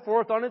back and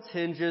forth on its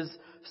hinges,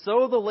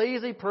 so the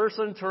lazy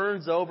person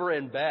turns over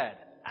in bed.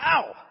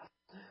 Ow!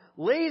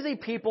 Lazy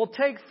people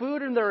take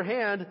food in their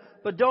hand,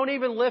 but don't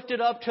even lift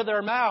it up to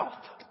their mouth.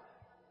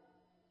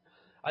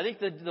 I think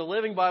the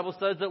Living Bible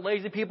says that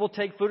lazy people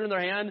take food in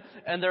their hand,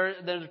 and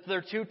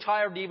they're too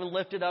tired to even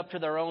lift it up to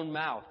their own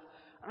mouth.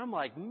 And I'm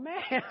like,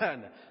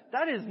 man,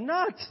 that is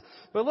nuts.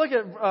 But look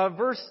at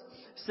verse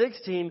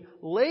 16.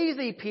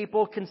 Lazy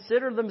people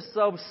consider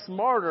themselves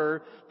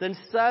smarter than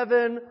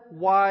 7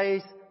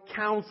 wise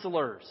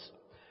counselors.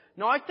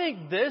 Now, I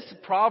think this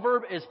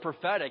proverb is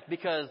prophetic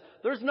because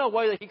there's no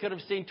way that he could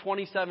have seen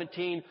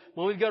 2017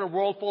 when we've got a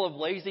world full of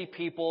lazy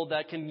people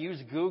that can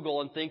use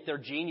Google and think they're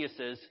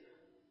geniuses,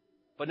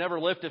 but never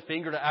lift a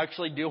finger to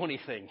actually do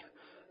anything.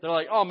 They're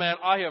like, oh man,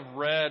 I have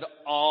read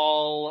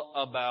all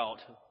about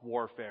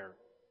warfare.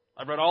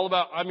 I've read all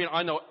about,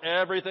 I know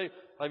everything.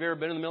 Have you ever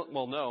been in the military?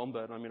 Well, no,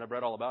 but I've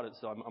read all about it,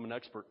 so I'm an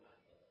expert.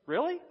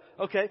 Really?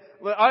 Okay.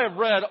 Well, I have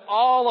read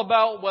all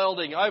about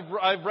welding. I've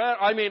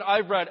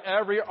read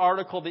every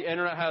article the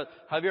internet has.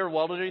 Have you ever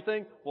welded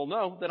anything? Well,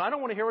 no. Then I don't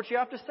want to hear what you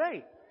have to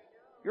say.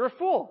 You're a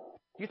fool.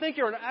 You think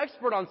you're an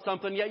expert on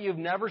something, yet you've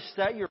never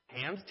set your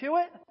hands to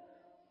it?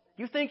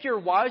 You think you're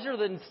wiser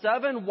than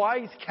 7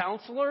 wise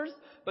counselors,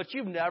 but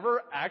you've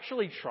never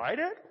actually tried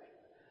it?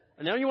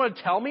 And now you want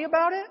to tell me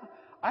about it?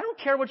 I don't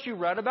care what you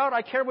read about.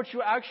 I care what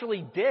you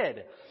actually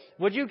did.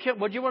 Would you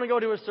want to go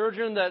to a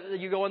surgeon that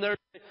you go in there and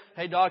say,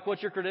 "Hey doc,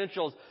 what's your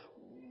credentials?"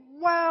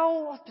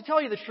 Well, to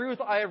tell you the truth,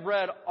 I have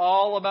read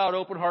all about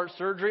open heart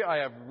surgery. I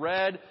have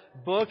read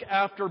book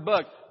after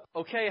book.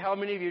 Okay, how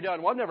many of you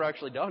done? Well, I've never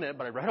actually done it,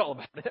 but I read all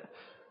about it.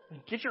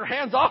 Get your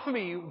hands off of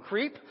me, you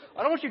creep.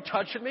 I don't want you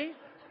touching me.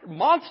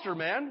 Monster,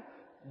 man.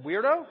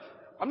 Weirdo.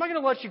 I'm not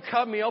going to let you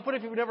cut me open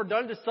if you've never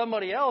done it to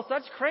somebody else.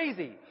 That's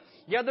crazy.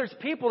 Yeah, there's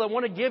people that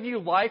want to give you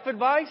life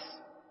advice,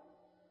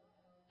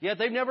 yet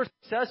they've never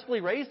successfully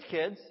raised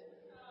kids.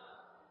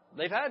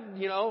 They've had,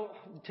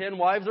 10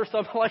 wives or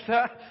something like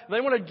that.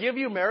 They want to give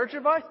you marriage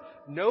advice?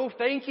 No,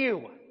 thank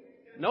you.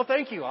 No,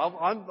 thank you.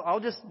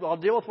 I'll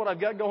deal with what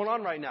I've got going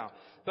on right now.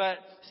 But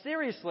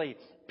seriously,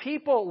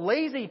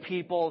 lazy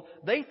people,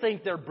 they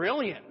think they're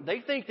brilliant. They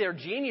think they're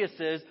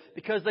geniuses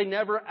because they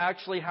never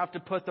actually have to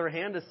put their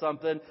hand to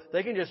something.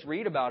 They can just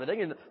read about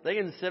it. They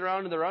can sit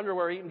around in their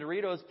underwear eating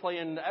Doritos,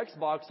 playing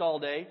Xbox all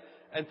day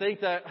and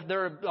think that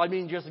they're,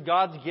 just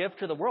God's gift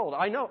to the world.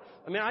 I know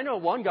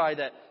one guy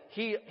that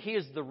he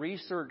is the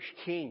research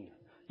king.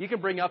 You can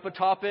bring up a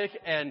topic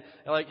and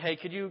like, hey,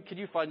 could you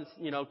find this,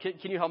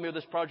 can you help me with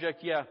this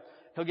project? Yeah.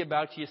 He'll get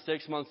back to you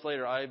 6 months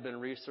later. I've been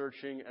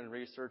researching.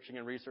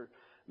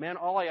 Man,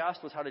 all I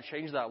asked was how to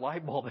change that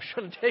light bulb. It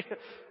shouldn't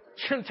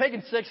have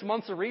taken 6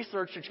 months of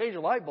research to change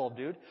a light bulb,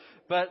 dude.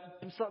 But,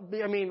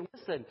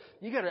 listen,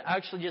 you got to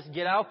actually just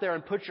get out there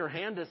and put your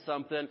hand to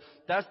something.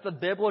 That's the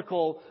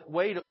biblical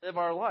way to live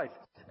our life.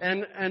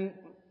 And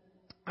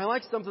I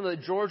like something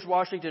that George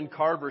Washington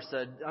Carver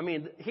said.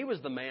 He was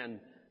the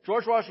man.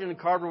 George Washington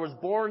Carver was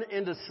born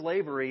into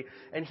slavery,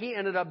 and he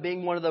ended up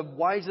being one of the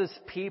wisest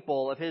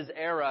people of his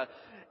era.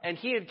 And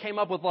he had came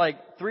up with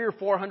like 300 or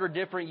 400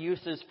 different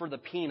uses for the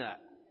peanut.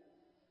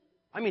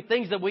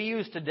 Things that we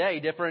use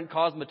today, different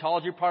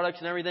cosmetology products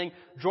and everything,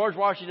 George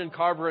Washington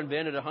Carver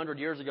invented 100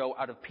 years ago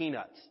out of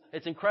peanuts.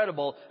 It's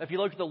incredible if you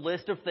look at the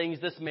list of things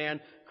this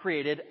man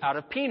created out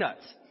of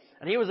peanuts.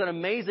 And he was an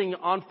amazing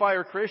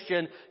on-fire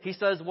Christian. He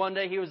says one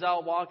day he was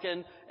out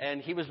walking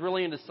and he was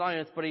really into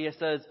science, but he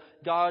says,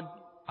 God,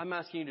 I'm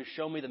asking you to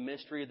show me the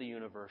mystery of the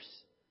universe.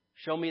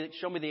 Show me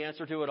the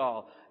answer to it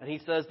all. And he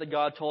says that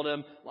God told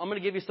him, I'm going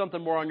to give you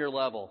something more on your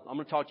level. I'm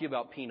going to talk to you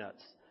about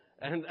peanuts.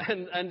 And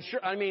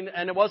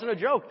it wasn't a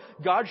joke.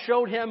 God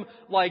showed him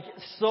like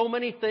so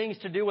many things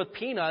to do with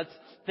peanuts,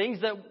 things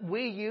that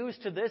we use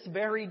to this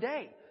very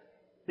day.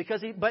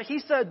 But he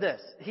said this.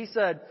 He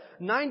said,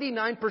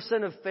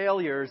 99% of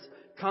failures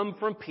come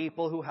from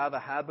people who have a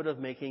habit of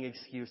making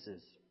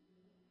excuses.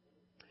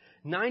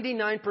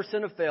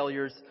 99% of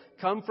failures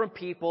come from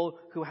people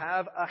who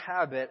have a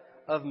habit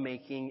of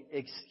making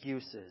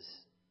excuses.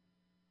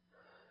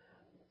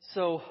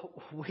 So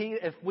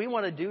if we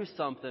want to do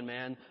something,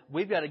 man,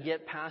 we've got to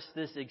get past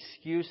this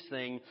excuse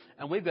thing,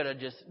 and we've got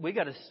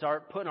to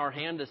start putting our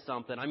hand to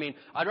something.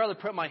 I'd rather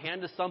put my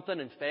hand to something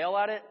and fail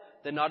at it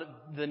than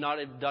not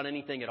have done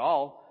anything at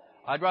all.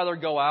 I'd rather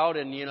go out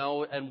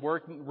and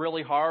work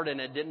really hard and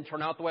it didn't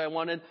turn out the way I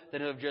wanted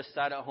than have just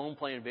sat at home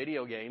playing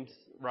video games,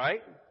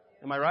 right?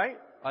 Am I right?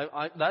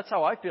 That's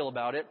how I feel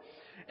about it.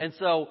 And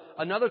so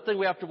another thing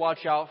we have to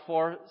watch out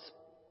for,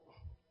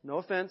 no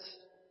offense,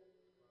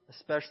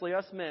 especially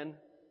us men,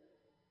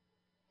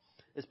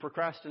 is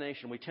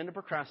procrastination. We tend to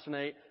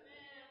procrastinate.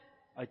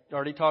 I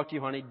already talked to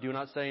you, honey. Do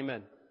not say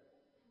amen.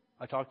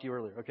 I talked to you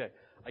earlier. Okay.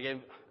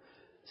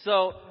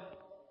 So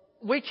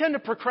we tend to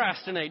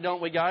procrastinate,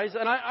 don't we, guys?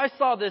 And I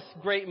saw this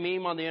great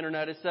meme on the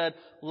internet. It said,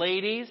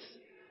 ladies,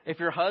 if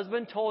your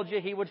husband told you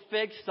he would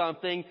fix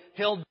something,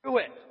 he'll do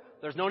it.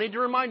 There's no need to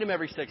remind him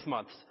every 6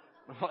 months.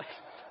 I'm like,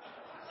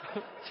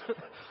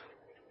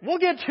 we'll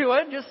get to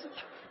it. Just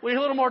we need a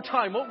little more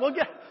time. We'll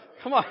get.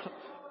 Come on,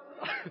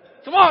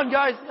 come on,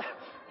 guys.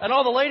 And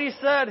all the ladies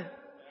said, "Amen."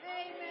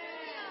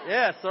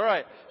 Yes, all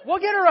right. We'll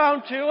get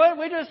around to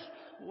it.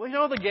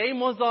 The game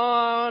was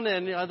on,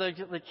 and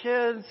the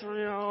kids,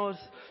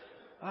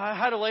 I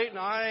had a late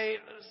night,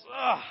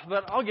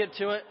 but I'll get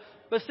to it.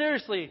 But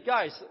seriously,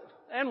 guys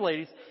and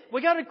ladies,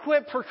 we got to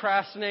quit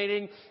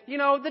procrastinating.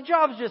 The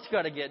job's just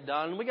got to get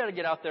done. We got to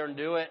get out there and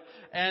do it.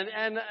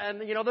 And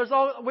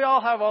we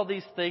all have all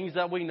these things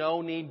that we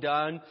know need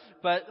done,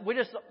 but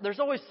there's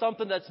always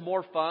something that's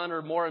more fun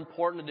or more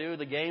important to do.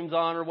 The game's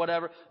on or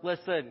whatever.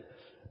 Listen,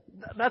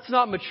 that's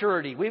not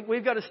maturity.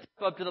 We've got to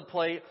step up to the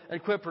plate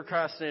and quit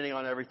procrastinating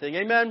on everything.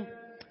 Amen.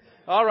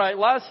 All right.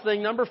 Last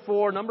thing, number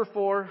four,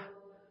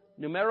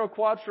 numero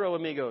cuatro,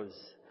 amigos.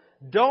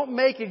 Don't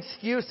make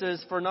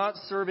excuses for not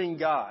serving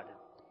God.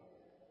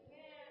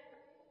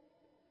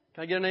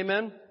 Can I get an amen?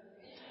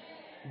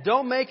 Amen?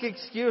 Don't make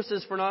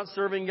excuses for not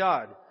serving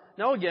God.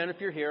 Now again,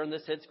 if you're here and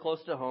this hits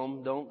close to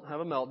home, don't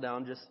have a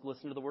meltdown. Just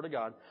listen to the Word of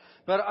God.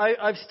 But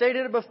I've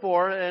stated it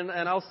before,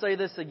 and I'll say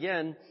this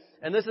again.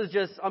 And this is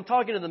just, I'm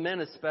talking to the men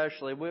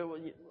especially.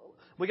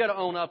 We got to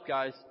own up,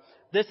 guys.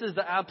 This is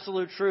the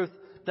absolute truth.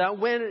 That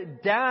when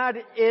dad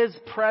is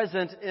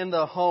present in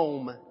the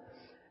home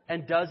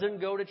and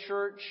doesn't go to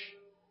church,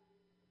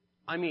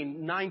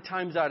 9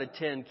 times out of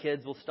 10,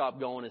 kids will stop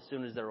going as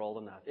soon as they're old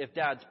enough. If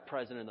dad's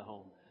present in the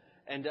home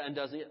and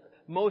doesn't,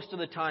 most of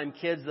the time,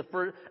 kids,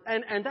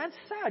 and that's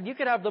sad. You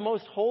could have the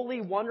most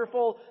holy,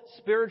 wonderful,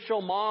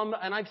 spiritual mom,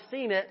 and I've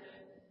seen it,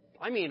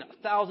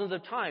 thousands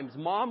of times.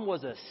 Mom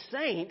was a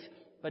saint,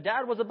 but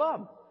dad was a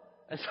bum.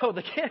 And so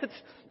the kids,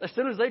 as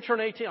soon as they turn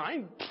 18,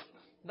 I'm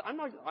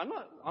going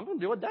to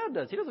do what dad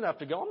does. He doesn't have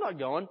to go. I'm not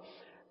going.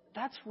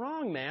 That's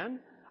wrong, man.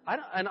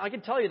 I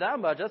can tell you that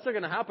much. That's not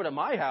going to happen at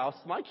my house.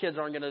 My kids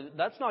aren't going to,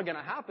 that's not going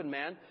to happen,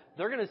 man.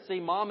 They're going to see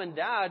mom and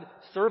dad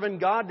serving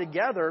God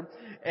together,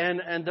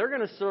 and they're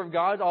going to serve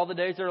God all the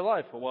days of their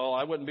life. Well,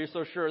 I wouldn't be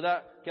so sure of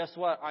that. Guess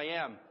what? I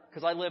am.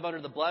 Because I live under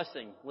the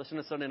blessing. Listen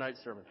to Sunday night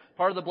sermon.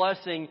 Part of the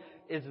blessing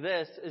is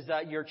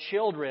that your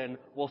children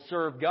will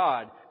serve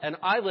God. And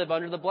I live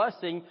under the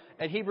blessing.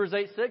 And Hebrews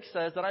 8:6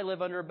 says that I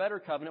live under a better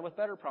covenant with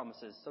better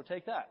promises. So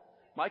take that.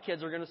 My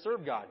kids are going to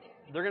serve God.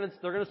 They're going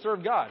to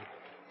serve God.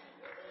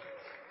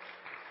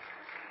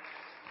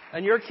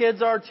 And your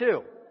kids are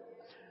too.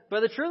 But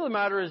the truth of the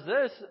matter is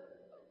this.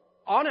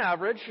 On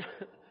average,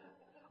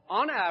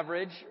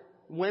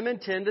 women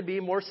tend to be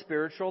more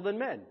spiritual than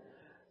men.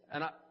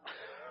 And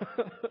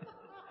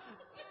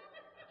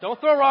Don't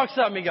throw rocks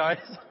at me, guys.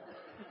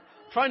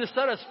 Trying to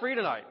set us free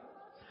tonight.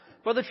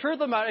 But the truth of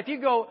the matter, if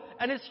you go,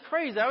 and it's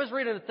crazy. I was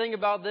reading a thing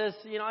about this.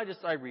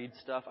 I read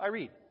stuff. I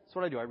read. That's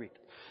what I do. I read.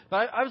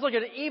 But I was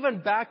looking at even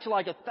back to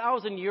like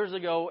 1,000 years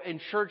ago in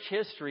church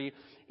history,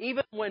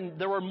 even when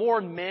there were more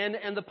men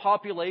in the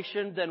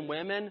population than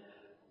women,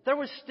 there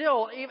was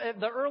still, even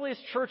the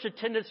earliest church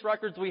attendance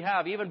records we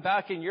have, even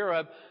back in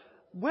Europe,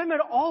 women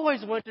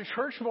always went to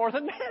church more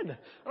than men. And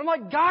I'm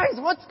like, guys,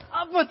 what's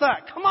up with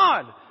that? Come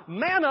on,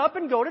 man up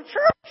and go to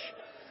church.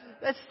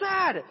 It's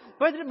sad.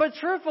 But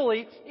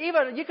truthfully,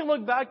 even you can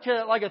look back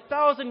to like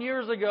 1,000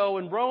 years ago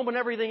in Rome and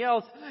everything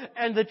else,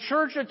 and the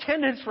church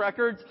attendance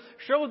records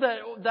show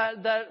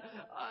that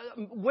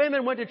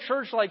women went to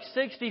church like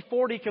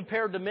 60-40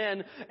 compared to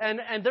men,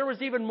 and there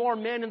was even more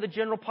men in the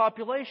general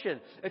population.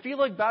 If you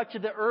look back to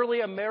the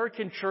early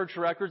American church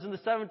records in the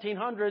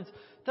 1700s,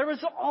 there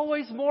was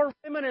always more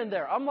women in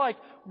there. I'm like,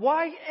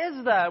 why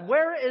is that?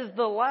 Where is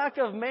the lack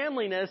of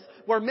manliness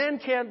where men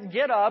can't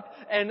get up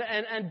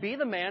and be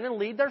the man and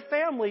lead their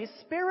families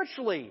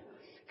spiritually?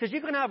 Because you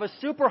can have a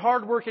super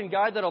hard-working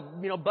guy that'll,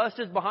 bust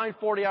his behind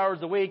 40 hours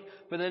a week,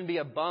 but then be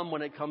a bum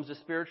when it comes to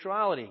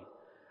spirituality.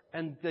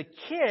 And the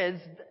kids,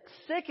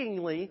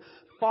 sickeningly,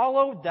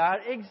 follow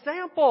that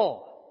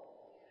example.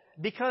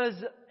 Because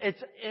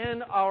it's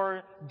in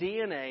our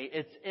DNA,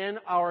 it's in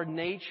our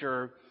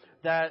nature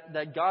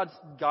that God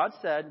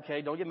said,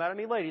 okay, don't get mad at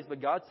me ladies,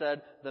 but God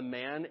said the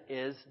man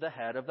is the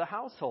head of the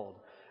household.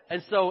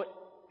 And so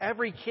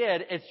every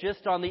kid, it's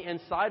just on the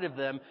inside of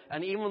them.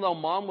 And even though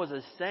mom was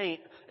a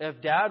saint,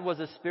 if dad was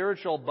a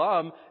spiritual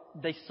bum,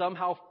 they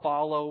somehow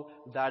follow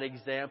that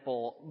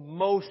example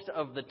most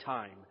of the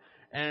time.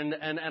 And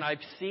I've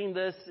seen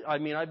this.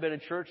 I've been in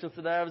church since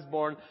the day I was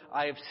born.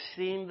 I have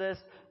seen this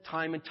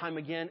time and time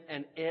again,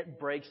 and it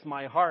breaks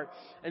my heart.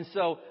 And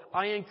so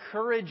I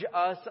encourage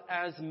us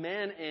as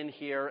men in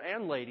here,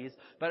 and ladies,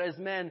 but as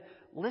men,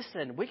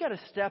 listen, we got to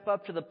step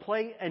up to the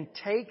plate and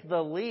take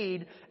the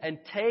lead and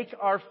take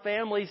our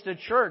families to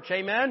church.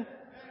 Amen?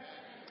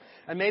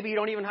 And maybe you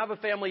don't even have a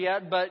family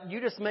yet, but you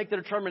just make the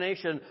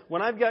determination.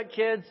 When I've got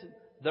kids,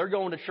 they're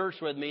going to church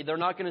with me. They're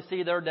not going to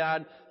see their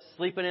dad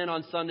sleeping in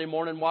on Sunday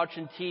morning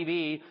watching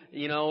TV,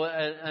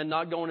 and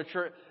not going to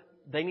church.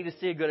 They need to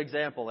see a good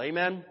example.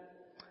 Amen?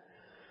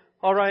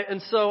 All right,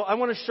 and so I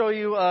want to show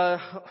you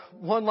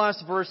one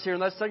last verse here,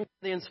 and that's 2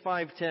 Corinthians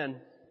 5:10.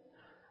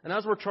 And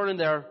as we're turning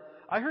there,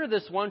 I heard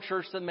this one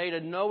church that made a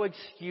no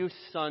excuse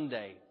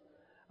Sunday.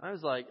 I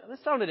was like,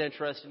 this sounded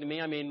interesting to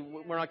me.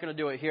 We're not going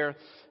to do it here.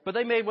 But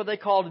they made what they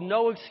called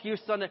no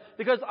excuse Sunday.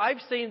 Because I've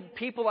seen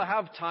people that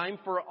have time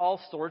for all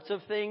sorts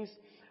of things.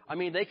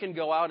 They can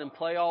go out and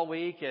play all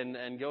week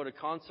and go to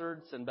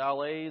concerts and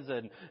ballets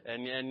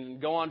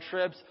and go on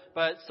trips.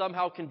 But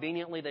somehow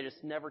conveniently they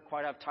just never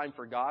quite have time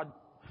for God.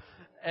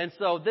 And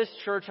so this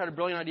church had a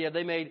brilliant idea.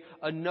 They made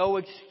a no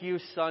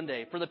excuse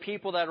Sunday. For the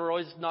people that are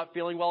always not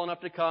feeling well enough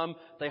to come,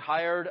 they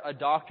hired a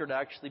doctor to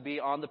actually be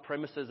on the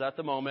premises at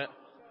the moment.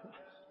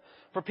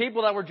 For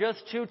people that were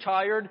just too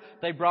tired,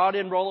 they brought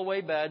in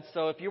rollaway beds.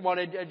 So if you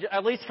wanted,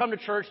 at least come to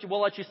church.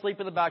 We'll let you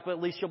sleep in the back, but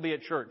at least you'll be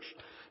at church.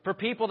 For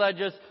people that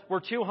just were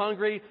too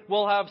hungry,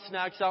 we'll have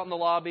snacks out in the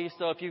lobby.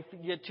 So if you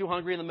get too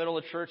hungry in the middle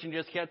of church and you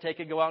just can't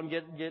take it, go out and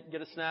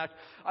get a snack.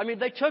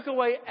 They took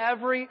away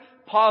every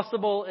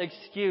possible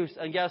excuse.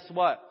 And guess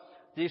what?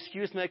 The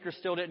excuse makers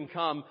still didn't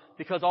come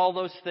because all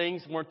those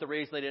things weren't the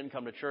reason they didn't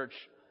come to church.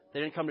 They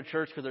didn't come to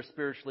church because they're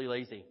spiritually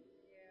lazy.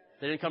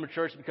 They didn't come to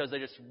church because they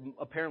just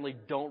apparently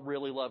don't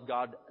really love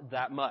God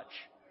that much.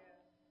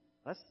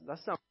 That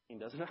sounds mean,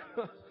 doesn't it?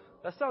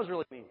 That sounds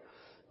really mean.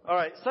 All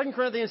right, 2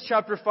 Corinthians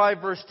chapter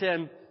 5, verse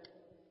 10.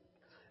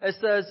 It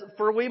says,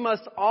 "For we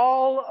must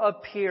all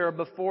appear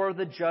before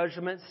the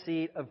judgment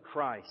seat of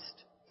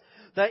Christ,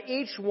 that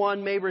each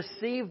one may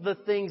receive the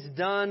things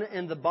done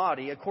in the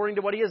body according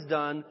to what he has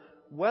done,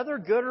 whether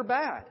good or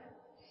bad."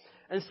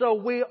 And so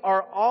we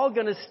are all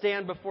going to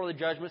stand before the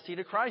judgment seat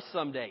of Christ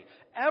someday.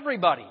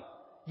 Everybody.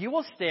 You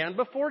will stand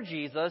before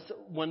Jesus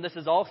when this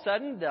is all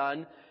said and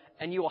done,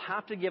 and you will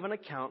have to give an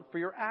account for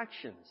your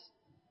actions.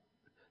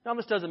 Now,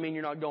 this doesn't mean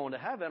you're not going to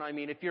heaven.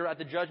 If you're at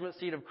the judgment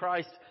seat of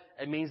Christ,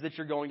 it means that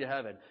you're going to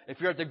heaven.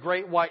 If you're at the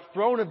great white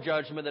throne of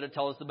judgment that it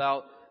tells us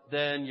about,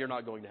 then you're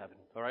not going to heaven.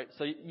 All right?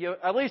 So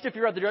at least if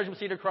you're at the judgment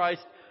seat of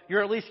Christ,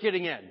 you're at least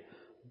getting in.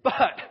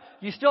 But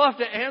you still have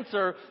to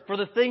answer for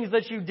the things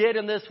that you did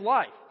in this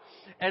life.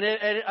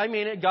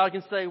 And God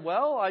can say,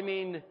 well,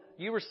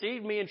 you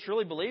received me and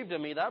truly believed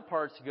in me. That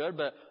part's good,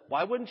 but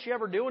why wouldn't you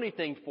ever do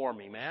anything for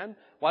me, man?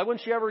 Why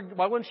wouldn't you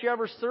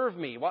ever serve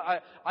me?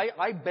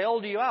 I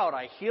bailed you out.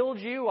 I healed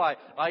you.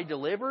 I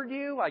delivered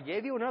you. I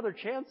gave you another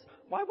chance.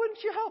 Why wouldn't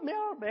you help me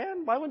out,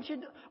 man? Why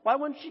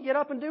wouldn't you get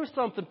up and do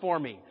something for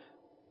me?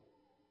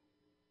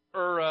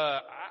 Or,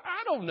 I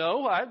don't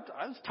know. I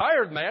was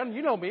tired, man.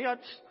 You know me. I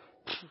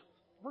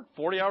worked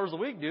 40 hours a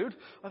week, dude.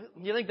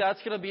 You think that's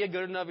going to be a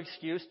good enough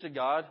excuse to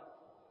God?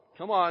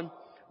 Come on.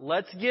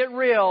 let's get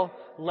real.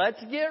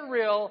 Let's get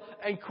real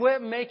and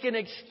quit making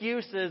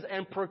excuses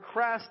and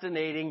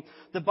procrastinating.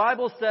 The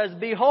Bible says,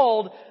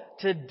 behold,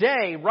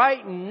 today,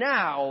 right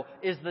now,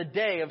 is the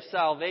day of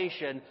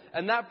salvation.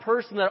 And that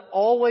person that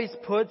always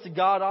puts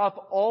God off,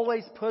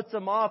 always puts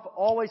Him off,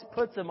 always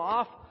puts Him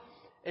off,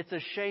 it's a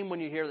shame when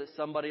you hear that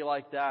somebody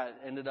like that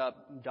ended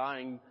up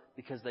dying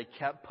because they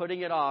kept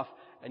putting it off,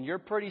 and you're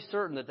pretty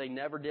certain that they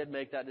never did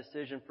make that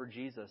decision for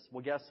Jesus.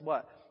 Well, guess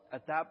what?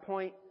 At that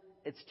point,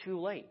 it's too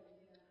late.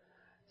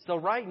 So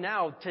right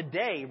now,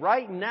 today,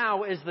 right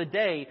now is the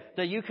day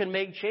that you can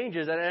make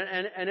changes.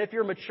 And if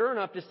you're mature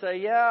enough to say,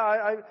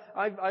 yeah,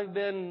 I've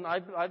been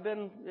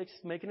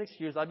making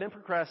excuses, I've been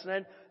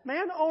procrastinating,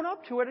 man, own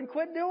up to it and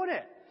quit doing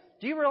it.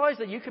 Do you realize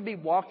that you could be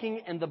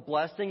walking in the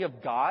blessing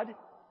of God?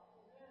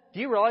 Do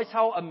you realize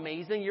how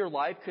amazing your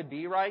life could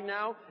be right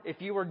now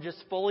if you were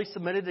just fully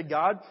submitted to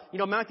God? You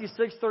know, Matthew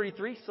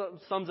 6:33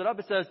 sums it up.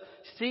 It says,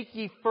 seek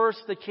ye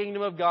first the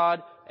kingdom of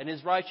God and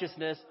His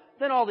righteousness,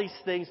 then all these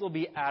things will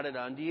be added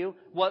unto you.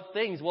 What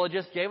things? Well, it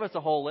just gave us a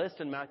whole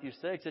list in Matthew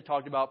 6. It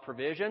talked about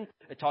provision.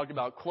 It talked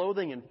about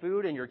clothing and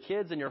food and your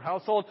kids and your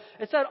household.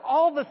 It said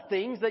all the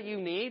things that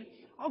you need,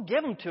 I'll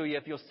give them to you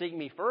if you'll seek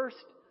me first,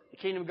 the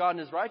kingdom of God and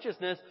His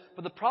righteousness.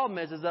 But the problem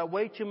is that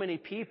way too many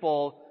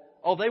people,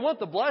 they want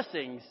the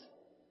blessings.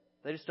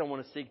 They just don't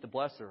want to seek the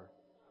blesser.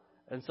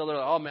 And so they're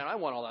like, oh man, I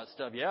want all that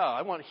stuff. Yeah,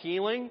 I want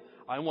healing.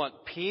 I want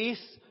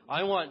peace.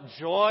 I want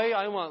joy.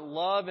 I want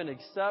love and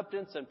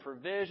acceptance and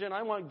provision.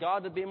 I want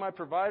God to be my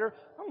provider.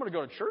 I don't want to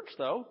go to church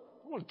though.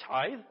 I want to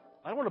tithe.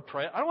 I don't want to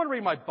pray. I don't want to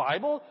read my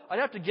Bible. I'd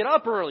have to get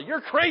up early.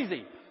 You're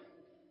crazy.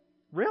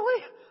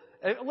 Really?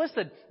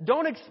 Listen,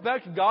 don't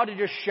expect God to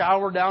just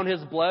shower down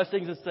His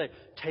blessings and say,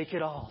 take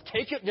it all.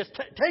 Take it. Just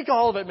take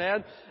all of it,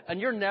 man. And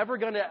you're never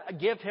going to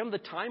give Him the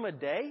time of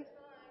day.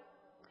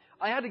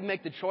 I had to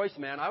make the choice,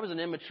 man. I was an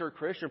immature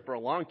Christian for a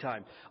long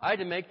time. I had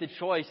to make the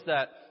choice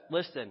that,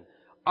 listen,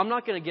 I'm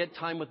not going to get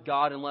time with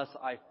God unless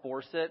I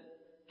force it.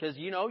 Because,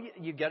 you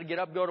got to get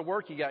up, go to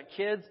work. You got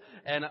kids.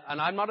 And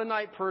I'm not a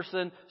night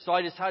person. So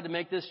I just had to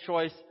make this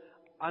choice.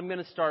 I'm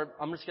just going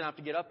to have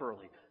to get up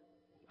early.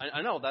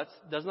 I know,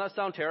 doesn't that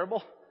sound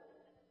terrible?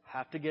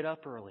 Have to get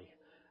up early.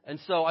 And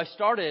so I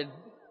started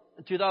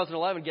in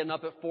 2011 getting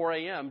up at 4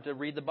 a.m. to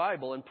read the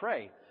Bible and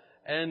pray.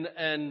 And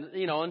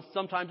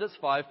sometimes it's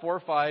 4 or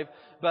 5.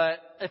 But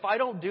if I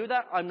don't do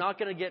that, I'm not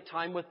going to get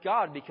time with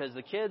God because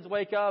the kids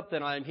wake up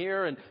and I'm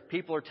here and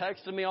people are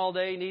texting me all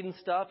day needing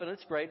stuff. And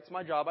it's great. It's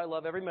my job. I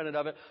love every minute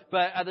of it.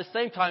 But at the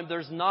same time,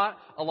 there's not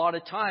a lot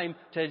of time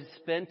to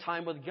spend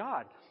time with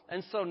God.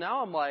 And so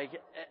now I'm like,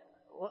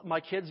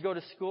 my kids go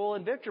to school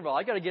in Victorville.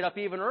 I got to get up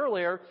even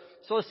earlier.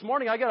 So this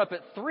morning I got up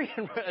at 3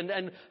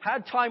 and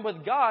had time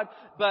with God.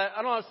 But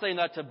I'm not saying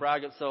that to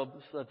brag it, so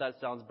that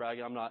sounds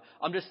bragging. I'm not.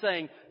 I'm just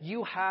saying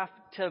you have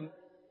to,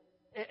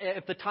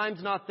 if the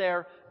time's not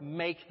there,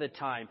 make the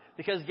time.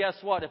 Because guess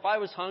what? If I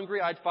was hungry,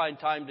 I'd find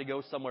time to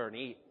go somewhere and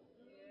eat.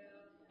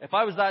 If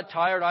I was that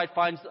tired, I'd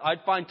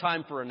find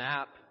time for a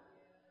nap.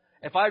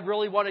 If I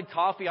really wanted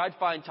coffee, I'd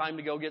find time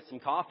to go get some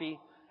coffee.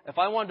 If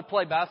I wanted to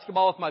play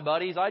basketball with my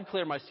buddies, I'd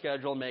clear my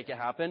schedule and make it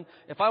happen.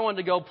 If I wanted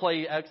to go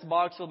play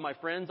Xbox with my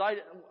friends,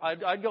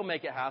 I'd go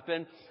make it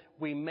happen.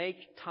 We make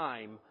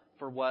time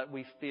for what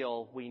we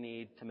feel we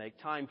need to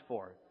make time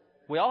for.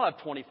 We all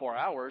have 24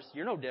 hours.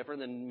 You're no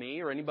different than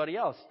me or anybody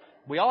else.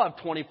 We all have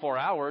 24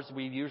 hours.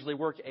 We usually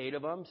work 8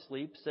 of them,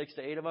 sleep 6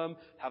 to 8 of them,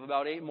 have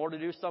about 8 more to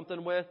do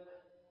something with.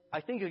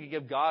 I think you could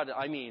give God,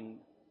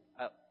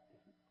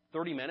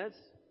 30 minutes,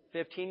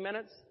 15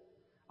 minutes.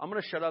 I'm going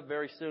to shut up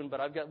very soon,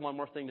 but I've got one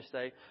more thing to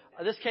say.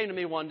 This came to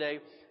me one day.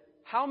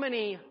 How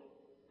many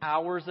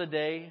hours a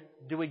day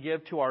do we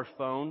give to our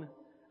phone?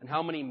 And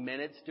how many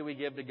minutes do we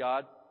give to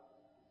God?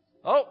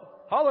 Oh,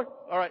 holler.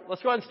 All right,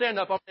 let's go ahead and stand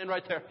up. I'm in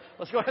right there.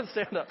 Let's go ahead and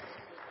stand up.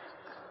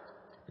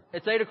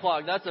 It's 8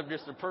 o'clock. That's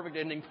just a perfect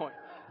ending point.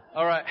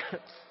 All right.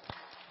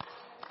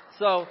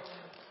 So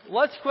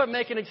let's quit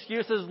making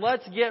excuses.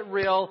 Let's get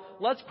real.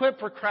 Let's quit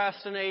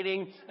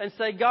procrastinating and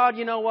say, God,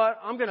 you know what?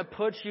 I'm going to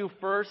put you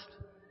first.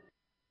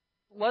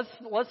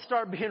 Let's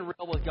start being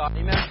real with God.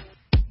 Amen.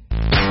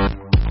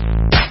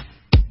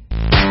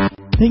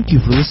 Thank you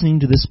for listening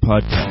to this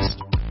podcast.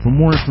 For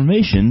more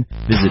information,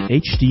 visit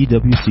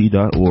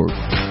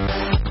hdwc.org.